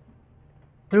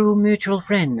 Through mutual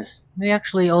friends. We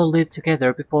actually all lived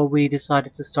together before we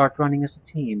decided to start running as a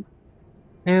team.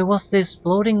 There was this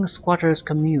floating squatters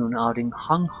commune out in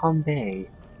Hung Hom Bay.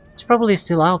 It's probably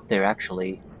still out there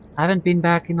actually. I haven't been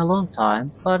back in a long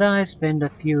time, but I spent a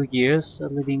few years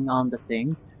living on the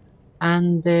thing,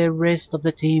 and the rest of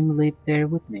the team lived there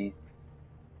with me.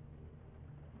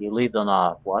 You lived on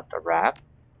a, what, a raft?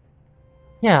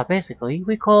 Yeah, basically,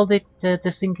 we called it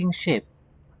the sinking ship.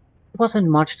 It wasn't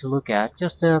much to look at,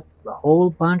 just a whole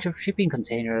bunch of shipping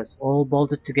containers all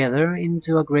bolted together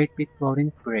into a great big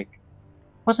floating brick.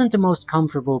 Wasn't the most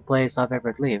comfortable place I've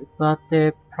ever lived, but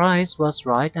the price was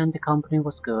right and the company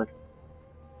was good.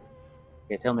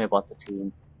 Okay, tell me about the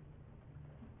team.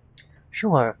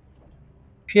 Sure.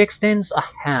 She extends a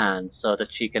hand so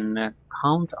that she can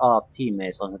count off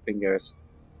teammates on her fingers.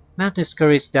 Mantis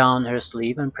scurries down her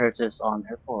sleeve and perches on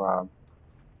her forearm.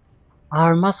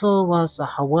 Our muscle was a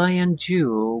Hawaiian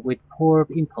Jew with poor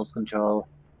impulse control.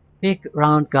 Big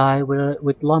round guy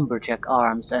with lumberjack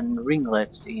arms and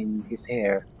ringlets in his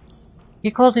hair.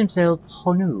 He called himself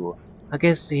Honu. I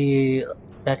guess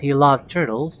that he loved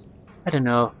turtles. I don't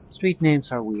know, street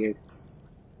names are weird.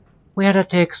 We had a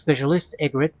tech specialist,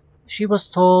 Egret. She was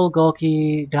tall,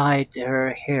 gawky, dyed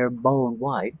her hair bone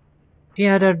white. She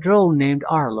had a drone named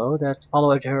Arlo that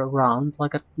followed her around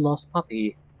like a lost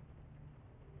puppy.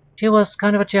 She was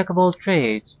kind of a jack of all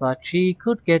trades, but she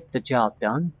could get the job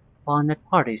done. Fun at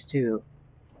parties too.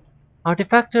 Our de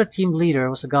facto team leader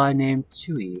was a guy named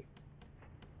Tsui.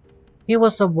 He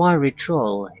was a wiry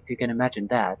troll, if you can imagine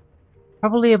that.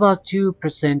 Probably about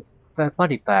 2%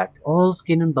 body fat, all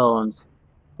skin and bones.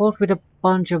 Walked with a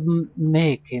bunch of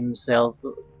make himself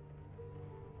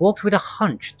walked with a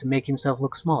hunch to make himself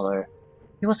look smaller.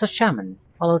 He was a shaman,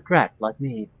 followed rat like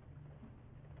me.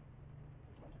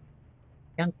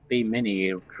 Can't be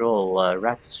many troll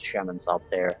rat shamans out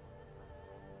there.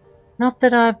 Not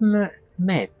that I've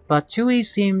met, but Chewie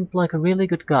seemed like a really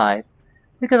good guy.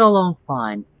 We got along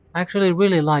fine. I actually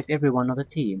really liked everyone on the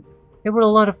team. They were a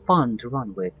lot of fun to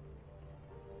run with.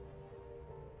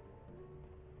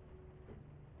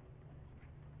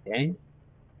 Okay.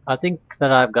 I think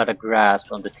that I've got a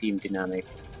grasp on the team dynamic.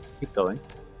 Keep going.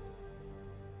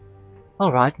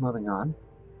 Alright, moving on.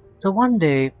 So one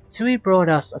day, Sui brought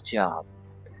us a job.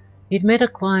 He'd met a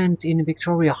client in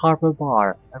Victoria Harbour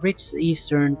Bar, a rich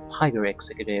Eastern Tiger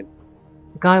executive.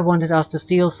 The guy wanted us to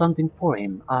steal something for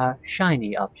him, a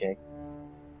shiny object.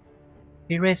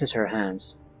 She raises her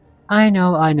hands. I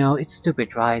know, it's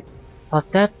stupid, right?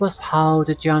 But that was how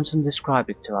the Johnson described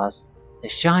it to us. The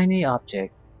shiny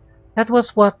object. That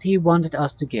was what he wanted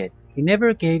us to get. He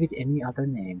never gave it any other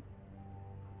name.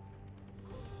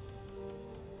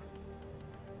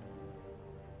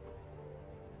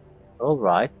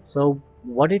 Alright, so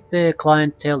what did the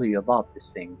client tell you about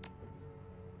this thing?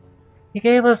 He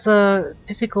gave us a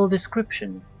physical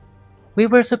description. We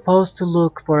were supposed to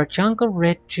look for a chunk of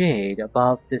red jade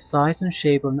about the size and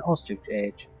shape of an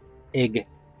ostrich egg,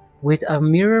 with a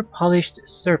mirror-polished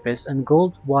surface and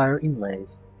gold wire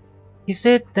inlays. He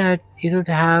said that it would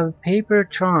have paper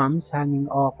charms hanging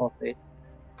off of it,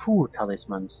 food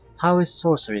talismans, Taoist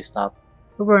sorcery stuff.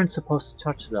 We weren't supposed to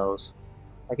touch those.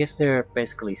 I guess they're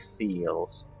basically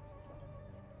seals.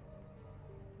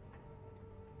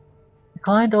 The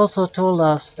client also told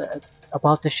us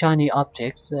about the shiny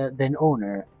object's then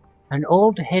owner, an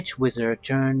old hedge wizard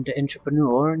turned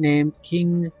entrepreneur named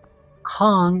King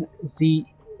Kong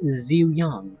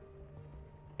Ziyang.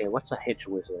 Okay, what's a hedge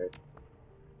wizard?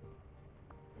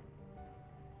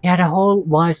 He had a whole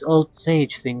wise old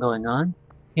sage thing going on.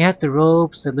 He had the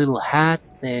robes, the little hat,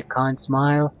 the kind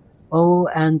smile, oh,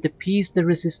 and the piece de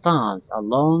resistance, a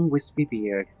long wispy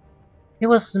beard. He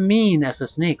was mean as a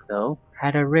snake though,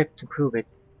 had a rip to prove it.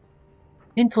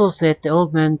 Intel said the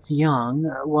old man's young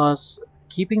was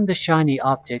keeping the shiny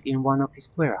object in one of his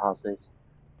warehouses.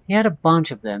 He had a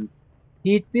bunch of them.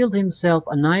 He'd built himself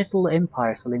a nice little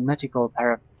empire selling magical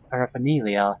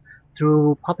paraphernalia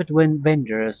through puppet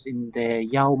vendors in the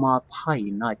Yaoma Tai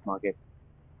night market.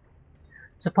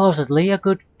 Supposedly, a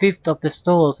good fifth of the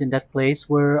stalls in that place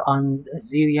were on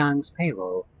Ziyang's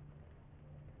payroll.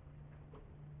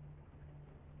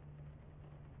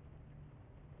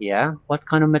 Yeah, what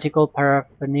kind of magical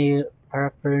paraphernalia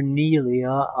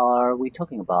are we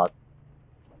talking about?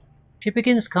 She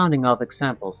begins counting off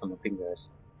examples on her fingers.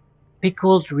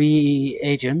 Pickled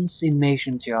reagents in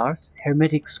mason jars,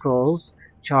 hermetic scrolls,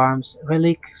 charms,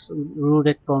 relics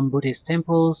rooted from Buddhist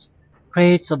temples,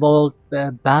 crates of old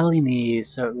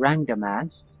Balinese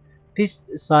rangdamans,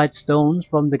 fist-sized stones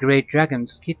from the great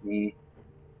dragon's kidney.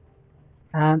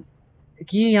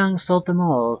 Guiyang sold them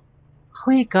all.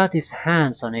 How he got his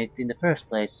hands on it in the first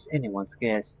place is anyone's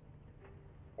guess.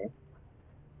 Okay.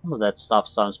 Some of that stuff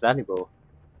sounds valuable.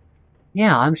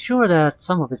 Yeah, I'm sure that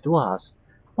some of it was.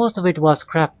 Most of it was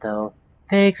crap though.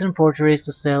 Fakes and forgeries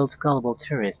to sell to gullible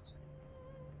tourists.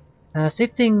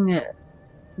 Sifting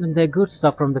the good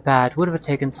stuff from the bad would have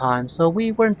taken time, so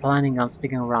we weren't planning on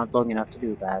sticking around long enough to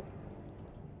do that.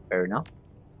 Fair enough.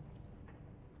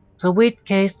 So we'd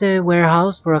cased the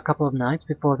warehouse for a couple of nights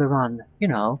before the run, you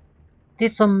know.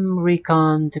 Did some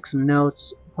recon, took some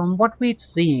notes. From what we'd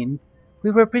seen, we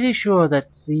were pretty sure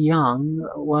that Young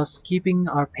was keeping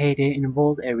our payday in a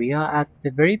vault area at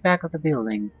the very back of the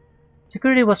building.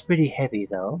 Security was pretty heavy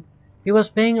though. He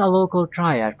was paying a local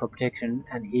triad for protection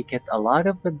and he kept a lot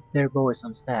of their boys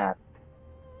on staff.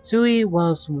 Sui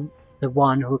was the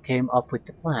one who came up with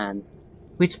the plan.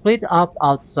 We'd split up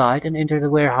outside and enter the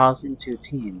warehouse in two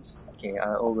teams. Okay,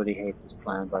 I already hate this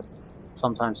plan, but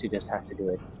sometimes you just have to do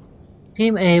it.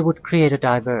 Team A would create a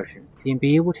diversion. Team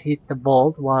B would hit the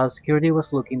vault while security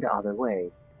was looking the other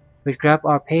way. We'd grab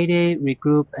our payday,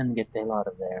 regroup, and get the hell out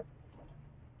of there.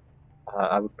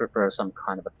 I would prefer some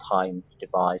kind of a timed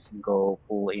device and go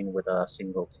full in with a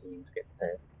single team to get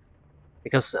there.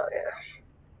 Because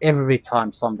every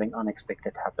time something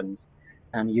unexpected happens,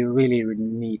 and you really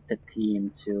need the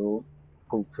team to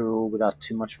pull through without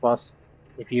too much fuss.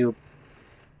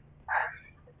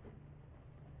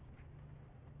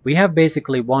 We have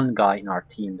basically one guy in our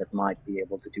team that might be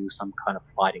able to do some kind of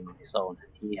fighting on his own.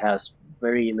 He has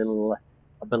very little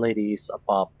abilities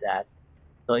above that,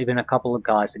 so even a couple of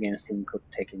guys against him could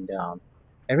take him down.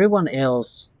 Everyone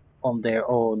else on their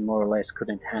own more or less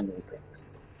couldn't handle things.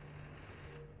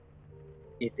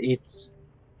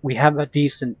 We have a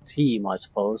decent team, I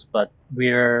suppose, but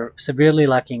we're severely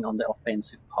lacking on the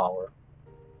offensive power.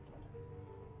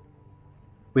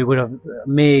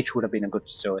 Mage would have been a good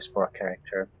choice for a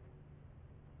character.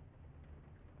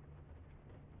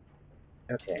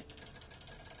 Okay.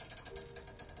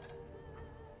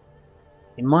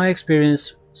 In my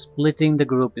experience, splitting the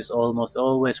group is almost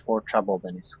always more trouble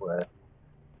than it's worth.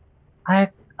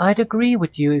 I'd agree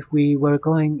with you if we were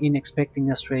going in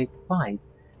expecting a straight fight,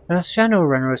 but as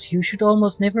Shadowrunners you should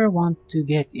almost never want to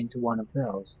get into one of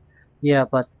those. Yeah,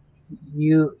 but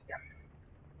you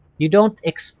don't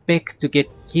expect to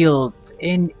get killed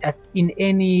in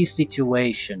any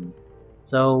situation.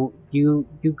 So you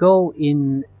go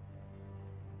in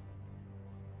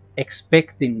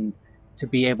expecting to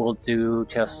be able to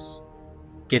just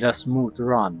get a smooth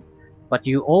run, but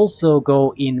you also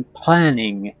go in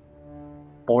planning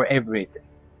for everything.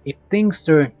 If things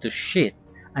turn to shit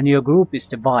and your group is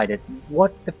divided,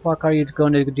 what the fuck are you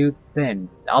going to do then?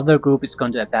 The other group is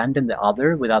going to abandon the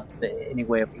other without any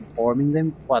way of informing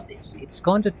them? What? It's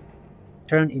going to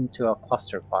turn into a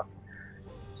clusterfuck.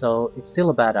 So it's still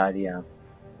a bad idea.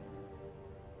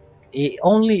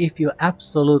 Only if you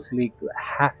absolutely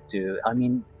have to. I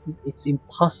mean, it's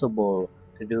impossible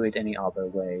to do it any other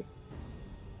way.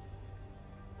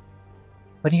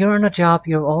 When you're on a job,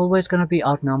 you're always gonna be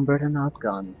outnumbered and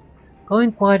outgunned.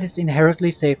 Going quiet is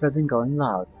inherently safer than going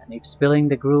loud, and if spilling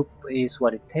the group is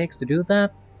what it takes to do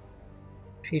that,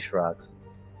 she shrugs.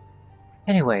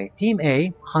 Anyway, Team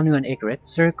A, Hanu and Ygritte,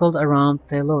 circled around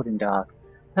the loading dock,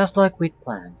 just like we'd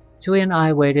planned. Tui and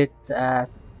I waited at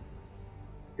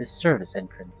the service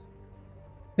entrance.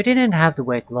 We didn't have to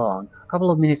wait long. A couple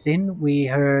of minutes in, we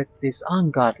heard this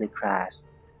ungodly crash,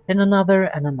 then another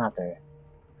and another.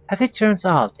 As it turns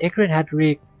out, Ygritte had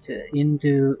rigged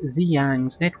into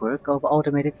Ziyang's network of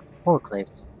automated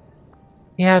forklifts.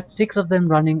 He had 6 of them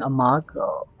running amok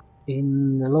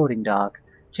in the loading dock.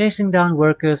 chasing down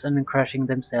workers and then crashing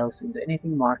themselves into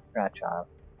anything marked fragile.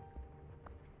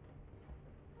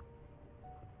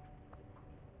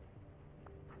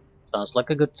 Sounds like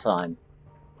a good time.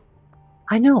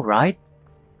 I know, right?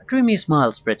 A dreamy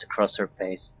smile spreads across her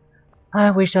face.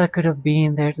 I wish I could have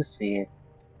been there to see it.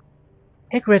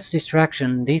 Egret's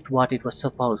distraction did what it was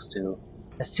supposed to.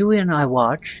 As Tui and I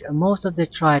watched, most of the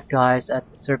triad guys at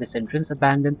the service entrance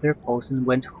abandoned their posts and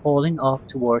went hauling off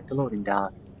toward the loading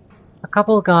dock. A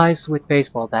couple guys with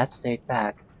baseball bats stayed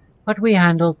back, but we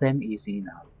handled them easy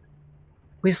enough.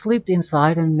 We slipped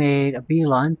inside and made a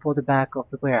beeline for the back of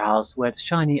the warehouse where the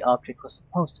shiny object was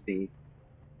supposed to be.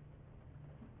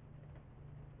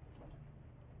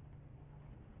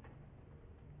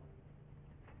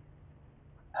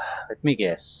 Let me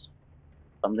guess.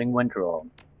 Something went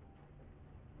wrong.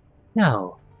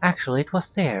 No, actually it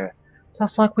was there,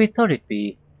 just like we thought it'd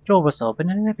be. The door was open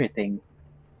and everything.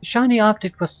 The shiny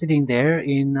object was sitting there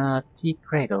in a teak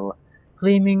cradle,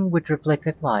 gleaming with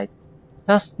reflected light,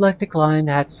 just like the client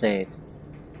had said.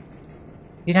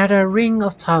 It had a ring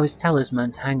of Taoist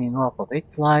talismans hanging off of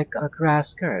it like a grass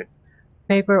skirt,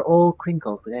 paper all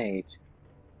crinkled with age.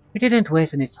 We didn't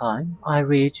waste any time. I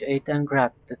reached it and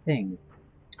grabbed the thing.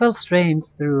 It felt strange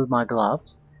through my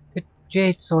gloves. The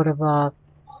jade sort of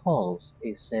pulsed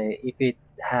if it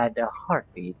had a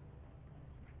heartbeat.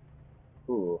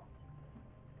 Ooh,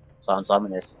 sounds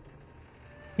ominous.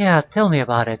 Yeah, tell me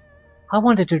about it. I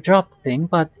wanted to drop the thing,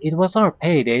 but it was our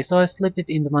payday, so I slipped it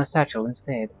into my satchel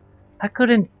instead. I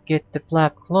couldn't get the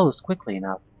flap closed quickly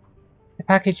enough. The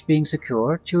package being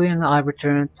secure, Chewie and I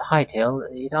returned to hightail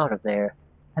it out of there.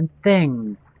 And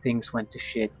then things went to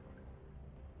shit.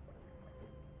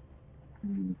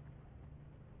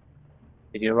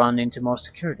 Did you run into more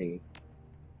security?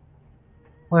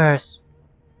 Worse,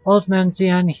 Old Man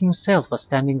Xian himself was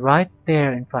standing right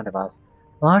there in front of us,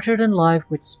 larger than life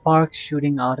with sparks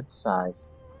shooting out of his eyes.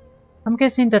 I'm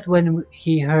guessing that when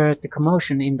he heard the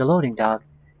commotion in the loading dock,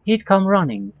 he'd come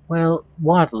running, well,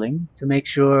 waddling, to make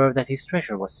sure that his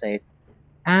treasure was safe.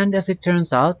 And as it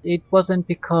turns out, it wasn't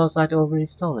because I'd already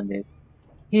stolen it.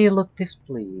 He looked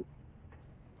displeased.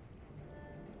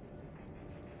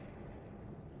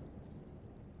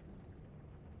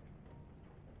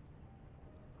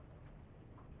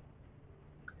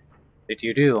 Did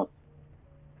you do?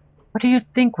 What do you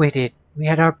think we did? We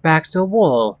had our backs to a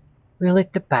wall. We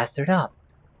lit the bastard up.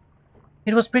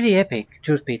 It was pretty epic,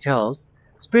 truth be told.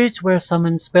 Spirits were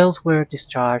summoned, spells were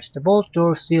discharged, the vault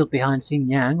door sealed behind Xing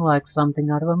Yang like something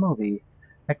out of a movie.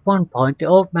 At one point, the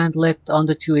old man leapt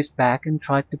onto his back and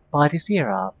tried to bite his ear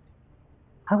off.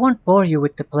 I won't bore you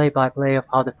with the play-by-play of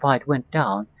how the fight went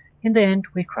down. In the end,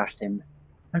 we crushed him.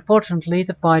 Unfortunately,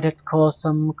 the fight had caused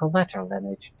some collateral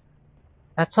damage.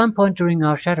 At some point during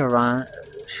our Shadowrun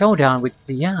showdown with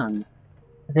Xiang,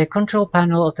 the control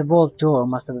panel of the vault door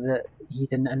must have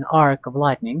eaten an arc of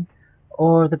lightning,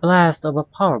 or the blast of a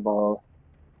powerball.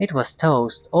 It was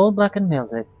toast, all black and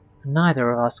melted, and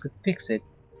neither of us could fix it.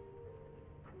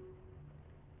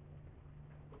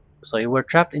 So you were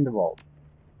trapped in the vault.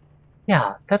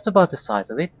 Yeah, that's about the size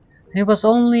of it, and it was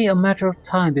only a matter of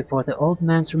time before the old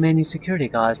man's remaining security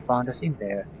guards found us in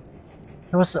there.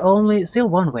 There was still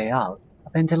one way out, a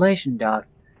ventilation duct,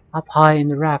 up high in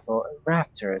the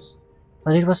rafters,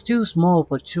 but it was too small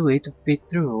for Chewie to fit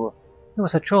through. He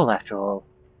was a troll after all.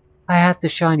 I had the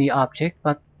shiny object,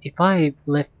 but if I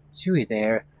left Chewie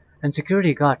there, and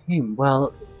security got him,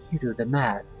 well, you do the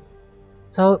math.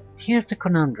 So, here's the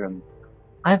conundrum.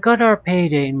 I've got our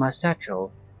payday in my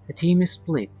satchel. The team is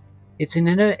split. It's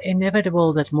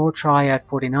inevitable that more Triad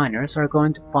 49ers are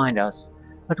going to find us,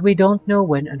 but we don't know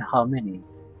when and how many.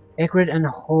 Egret and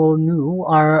Ho Nu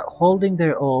are holding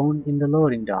their own in the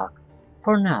loading dock.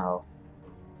 For now.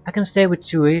 I can stay with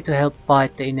Chewie to help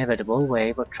fight the inevitable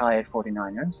wave of Triad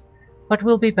 49ers, but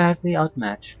we'll be badly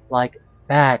outmatched. Like,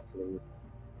 badly.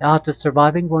 The odds of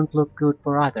surviving won't look good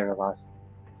for either of us.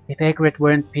 If Egret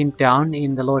weren't pinned down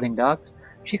in the loading dock,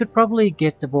 she could probably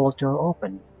get the vault door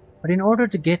open, but in order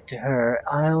to get to her,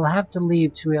 I'll have to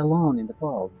leave Chewie alone in the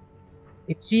vault.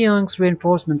 If Xiang's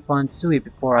reinforcement finds Chewie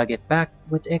before I get back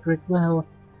with Egret, well...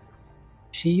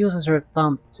 She uses her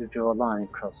thumb to draw a line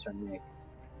across her neck.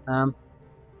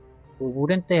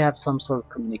 Wouldn't they have some sort of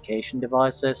communication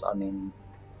devices? I mean,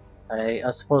 I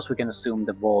suppose we can assume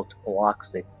the vault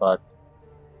blocks it, but...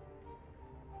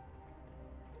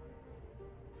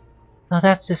 Now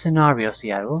that's the scenario,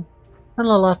 Seattle. Not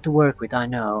a lot to work with, I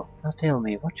know. Now tell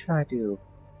me, what should I do?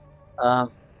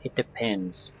 It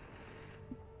depends.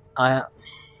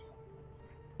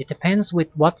 It depends with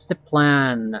what's the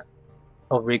plan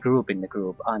of regrouping the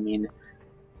group. I mean,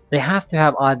 they have to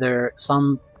have either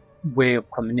some way of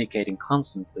communicating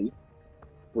constantly,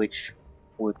 which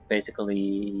would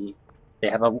basically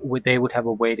they would have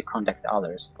a way to contact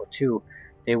others. Or two,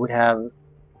 they would have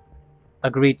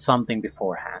agreed something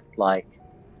beforehand, like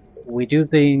we do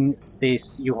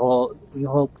this, you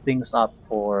hold things up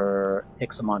for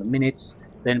X amount of minutes,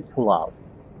 then pull out.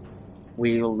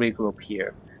 We'll regroup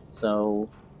here. So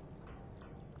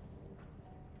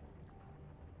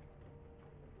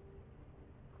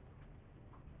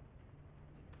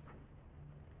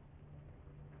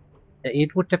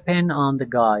it would depend on the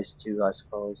guys too, I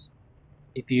suppose.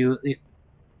 If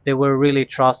they were really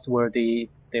trustworthy,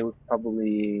 they would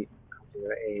probably come to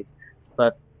your aid.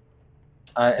 But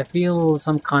I feel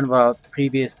some kind of a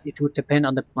previous. It would depend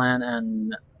on the plan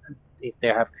and if they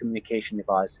have communication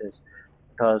devices,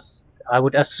 because I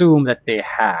would assume that they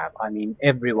have. I mean,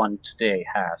 everyone today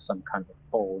has some kind of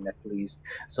phone at least.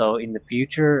 So in the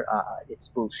future, it's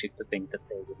bullshit to think that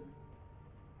they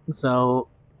wouldn't. So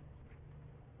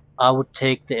I would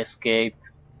take the escape,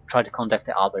 try to contact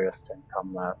the others, and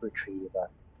come retrieve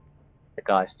the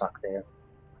guy stuck there.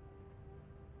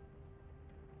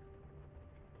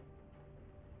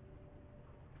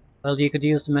 Well, you could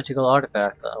use the magical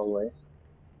artifact always.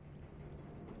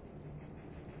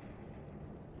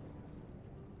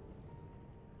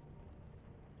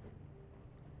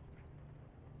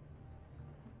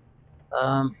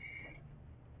 Um,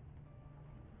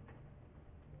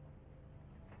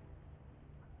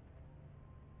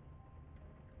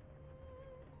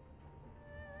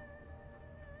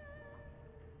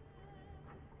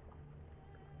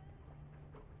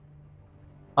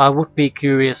 I would be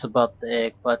curious about the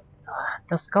egg, but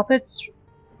does Cuphead's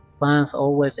plans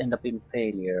always end up in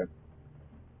failure?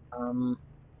 Um,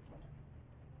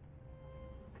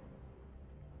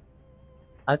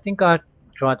 I think I'd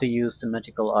try to use the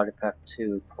magical artifact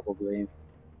too, probably.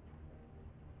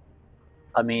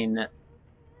 I mean,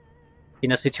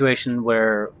 in a situation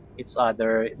where it's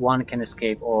either one can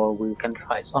escape or we can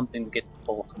try something to get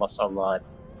both of us alive.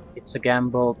 It's a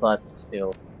gamble, but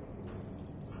still.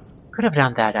 Could have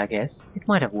done that, I guess. It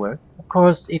might have worked. Of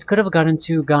course, it could have gotten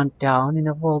two gunned down in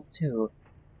a vault too.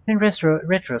 In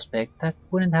retrospect, that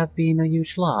wouldn't have been a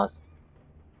huge loss.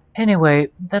 Anyway,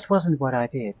 that wasn't what I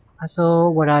did. I saw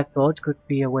what I thought could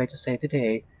be a way to save the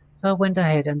day, so I went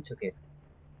ahead and took it.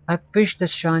 I fished the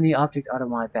shiny object out of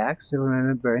my bag, still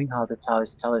remembering how the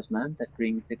talisman that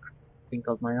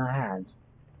twinkled my hands.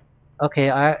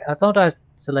 Okay, I thought I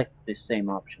selected this same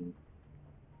option.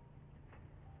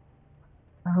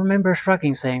 I remember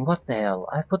shrugging, saying, "What the hell?"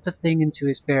 I put the thing into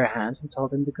his bare hands and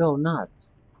told him to go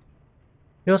nuts.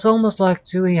 It was almost like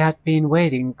Tui had been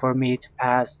waiting for me to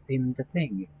pass him the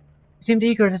thing. He seemed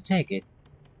eager to take it.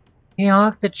 He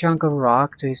hugged the chunk of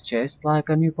rock to his chest like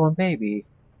a newborn baby.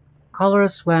 Color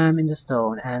swam in the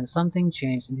stone, and something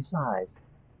changed in his eyes.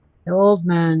 The old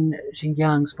man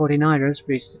Xinjiang's 49ers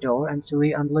reached the door, and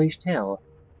Tui unleashed hell.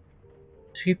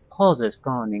 She pauses,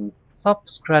 frowning, soft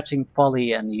scratching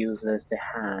folly, and uses the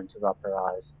hand to rub her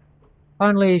eyes.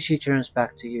 Finally, she turns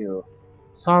back to you.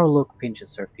 A sour look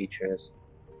pinches her features.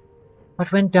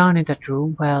 What went down in that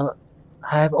room, well,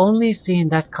 I have only seen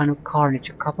that kind of carnage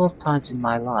a couple of times in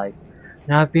my life,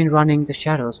 and I've been running the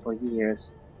shadows for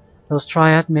years. Those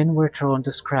triad men were thrown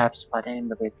to scraps by the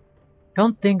end of it.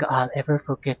 Don't think I'll ever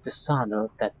forget the sound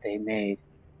that they made.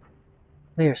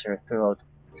 Clears her throat.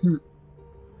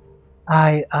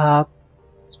 I,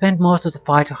 spent most of the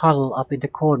fight huddled up in the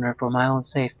corner for my own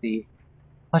safety.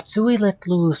 But Sui let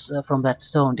loose from that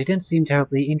stone didn't seem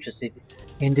terribly interested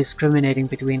in discriminating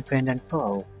between friend and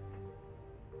foe.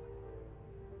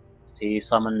 He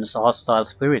summons hostile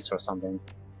spirits or something.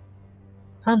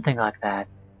 Something like that.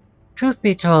 Truth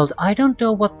be told, I don't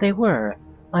know what they were.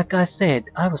 Like I said,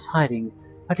 I was hiding,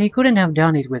 but he couldn't have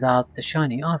done it without the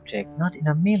shiny object, not in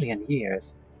a million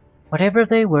years. Whatever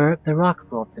they were, the rock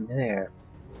brought them there.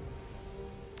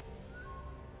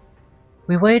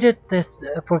 We waited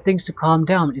for things to calm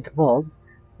down in the vault,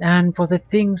 and for the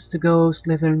things to go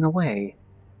slithering away.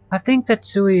 I think that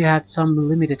Sui had some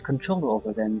limited control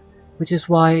over them, which is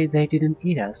why they didn't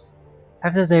eat us.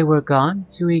 After they were gone,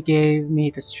 Sui gave me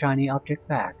the shiny object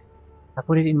back. I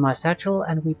put it in my satchel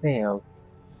and we bailed.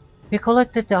 We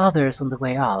collected the others on the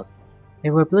way out. They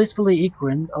were blissfully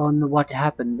ignorant on what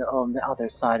happened on the other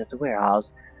side of the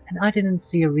warehouse, and I didn't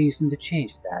see a reason to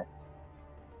change that.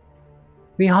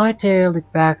 We hightailed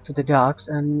it back to the docks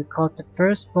and caught the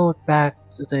first boat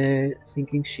back to the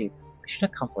sinking ship. Mission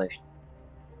accomplished.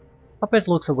 Puppet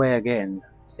looks away again,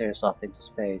 stares off into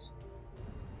space.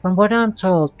 From what I'm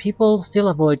told, people still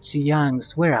avoid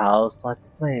Ziyang's warehouse like the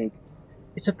plague.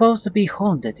 It's supposed to be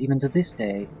haunted even to this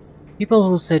day. People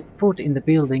who set foot in the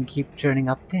building keep turning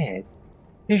up dead.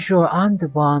 Pretty sure I'm the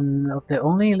one of the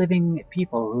only living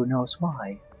people who knows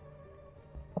why.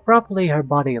 Abruptly her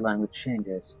body language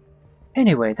changes.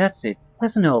 Anyway, that's it.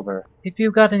 Lesson over. If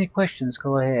you've got any questions,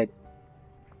 go ahead.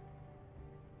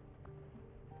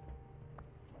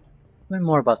 Learn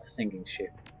more about the sinking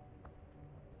ship.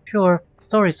 Sure,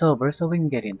 story's over, so we can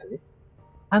get into it.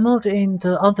 I moved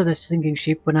onto the sinking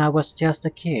ship when I was just a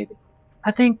kid.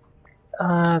 I think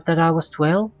that I was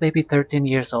 12, maybe 13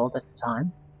 years old at the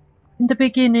time. In the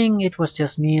beginning, it was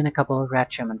just me and a couple of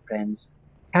rat shaman friends,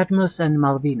 Cadmus and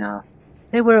Malvina.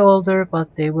 They were older,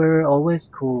 but they were always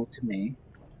cool to me.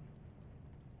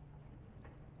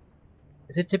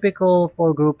 Is it typical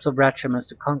for groups of rat shamans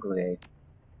to congregate?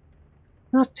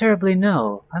 Not terribly,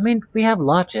 no. I mean, we have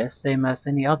lodges, same as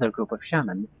any other group of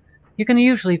shaman. You can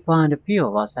usually find a few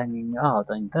of us hanging out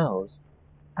in those.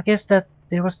 I guess that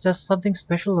there was just something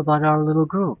special about our little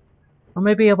group. Or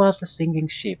maybe about the sinking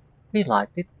ship. We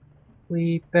liked it.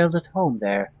 We felt at home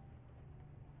there.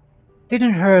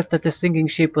 Didn't hurt that the sinking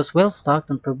ship was well stocked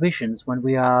on provisions when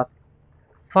we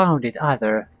found it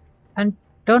either. And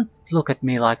don't look at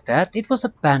me like that. It was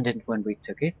abandoned when we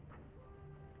took it.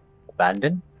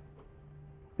 Abandoned?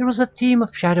 There was a team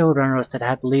of Shadowrunners that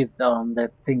had lived on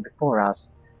the thing before us,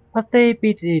 but they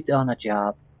beat it on a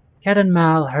job. Cat and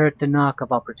Mal heard the knock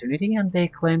of opportunity and they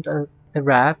claimed the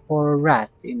raft for a rat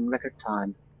in record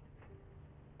time.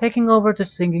 Taking over the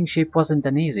sinking ship wasn't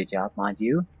an easy job, mind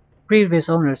you. Previous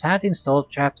owners had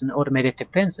installed traps and automated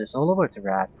defenses all over the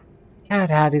raft. Cat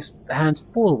had his hands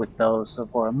full with those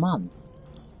for a month.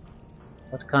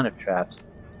 What kind of traps?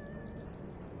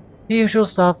 The usual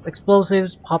stuff,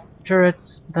 explosives, pop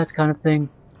turrets, that kind of thing.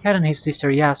 Cat and his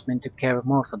sister Yasmin took care of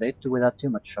most of it without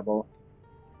too much trouble.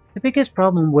 The biggest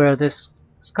problem were the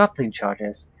scuttling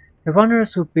charges. The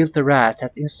runners who built the rat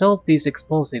had installed these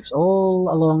explosives all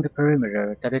along the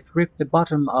perimeter that it ripped the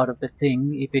bottom out of the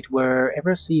thing if it were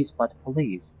ever seized by the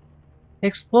police. The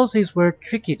explosives were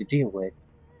tricky to deal with.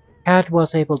 Cat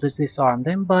was able to disarm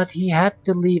them, but he had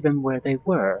to leave them where they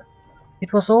were.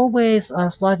 It was always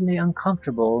slightly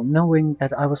uncomfortable knowing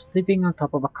that I was sleeping on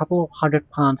top of a couple of 100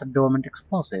 pounds of dormant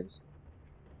explosives.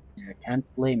 I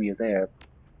can't blame you there.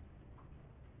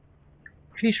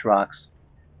 She shrugs.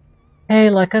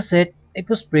 Hey, like I said, it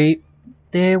was free.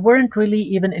 There weren't really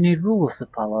even any rules to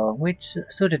follow, which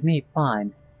suited me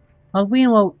fine.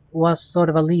 Malvina was sort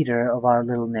of a leader of our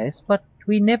little nest, but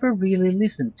we never really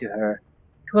listened to her.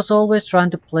 She was always trying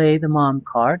to play the mom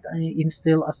card and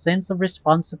instill a sense of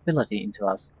responsibility into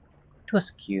us. It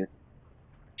was cute.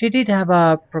 She did have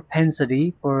a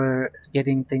propensity for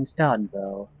getting things done,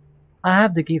 though. I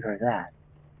have to give her that.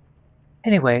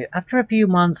 Anyway, after a few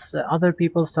months, other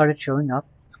people started showing up.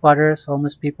 Squatters,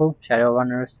 homeless people,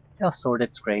 Shadowrunners,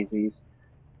 assorted crazies.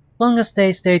 As long as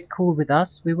they stayed cool with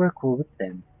us, we were cool with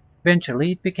them.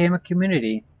 Eventually, it became a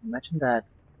community. Imagine that.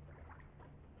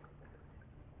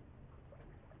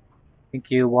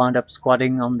 Think you wound up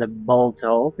squatting on the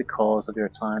Bolto because of your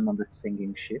time on the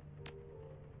sinking ship?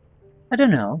 I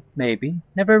don't know, maybe.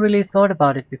 Never really thought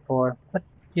about it before, but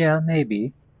yeah,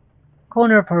 maybe.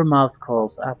 Corner of her mouth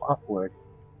curls up upward.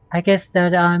 I guess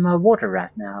that I'm a water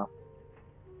rat now.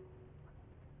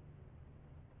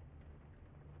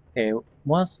 Okay,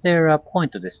 was there a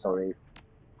point to this story?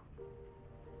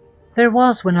 There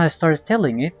was when I started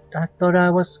telling it. I thought I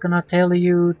was gonna tell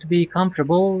you to be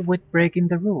comfortable with breaking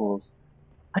the rules.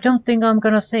 I don't think I'm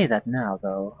gonna say that now,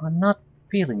 though. I'm not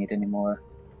feeling it anymore.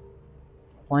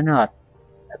 Why not?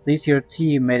 At least your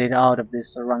team made it out of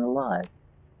this run alive.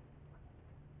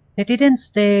 They didn't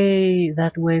stay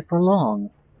that way for long.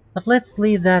 But let's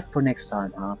leave that for next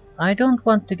time, huh? I don't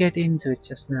want to get into it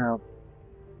just now.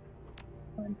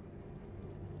 Fine.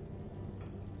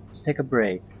 Let's take a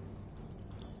break.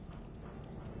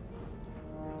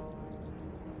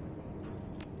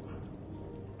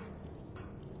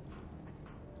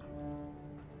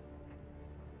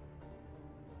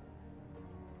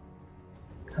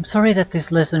 I'm sorry that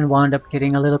this lesson wound up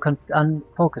getting a little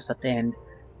unfocused at the end.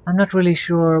 I'm not really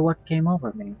sure what came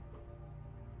over me.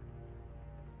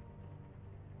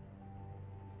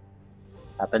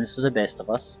 Happens to the best of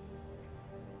us.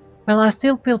 Well, I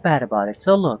still feel bad about it,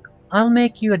 so look, I'll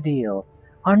make you a deal.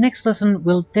 Our next lesson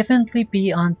will definitely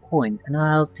be on point, and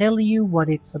I'll tell you what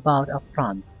it's about up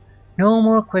front. No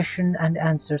more question and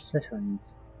answer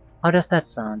sessions. How does that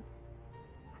sound?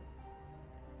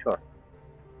 Sure.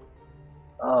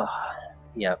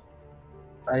 Yeah.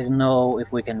 I don't know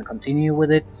if we can continue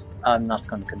with it. I'm not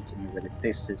gonna continue with it.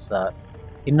 This is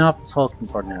enough talking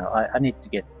for now. I need to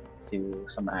get to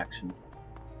some action.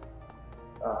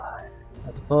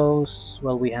 I suppose,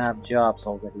 well, we have jobs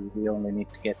already. We only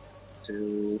need to get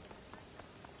to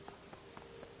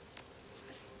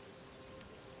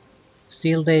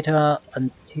seal data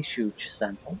and tissue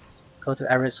samples. Go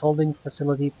to Ares Holding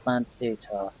Facility, plant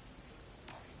data.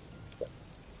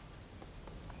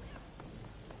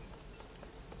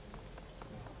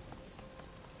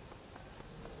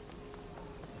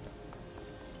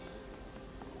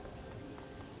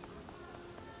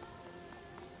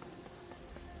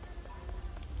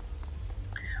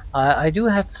 I do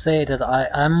have to say that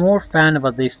I'm more fan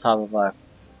about this type of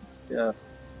uh,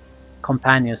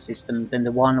 companion system than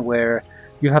the one where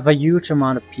you have a huge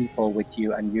amount of people with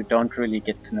you and you don't really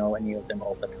get to know any of them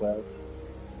all that well.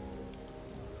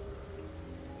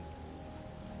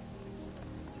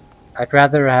 I'd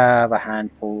rather have a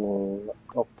handful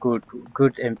of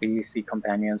good NPC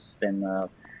companions than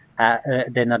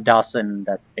a dozen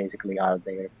that basically are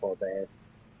there for the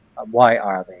why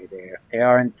are they there? There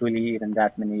aren't really even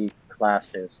that many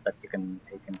classes that you can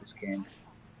take in this game.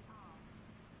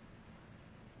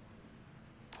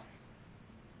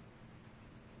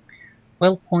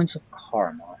 12 points of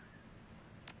karma.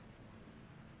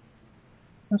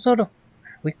 I'm sort of.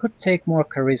 We could take more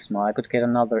charisma. I could get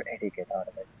another etiquette out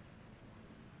of it.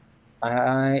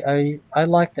 I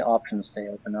like the options they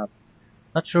open up.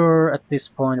 Not sure at this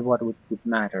point what would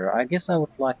matter. I guess I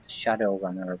would like the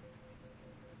Shadowrunner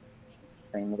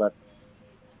thing, but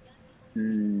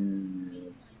hmm,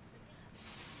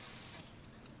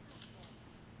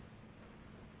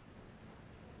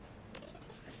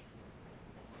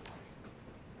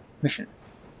 mission.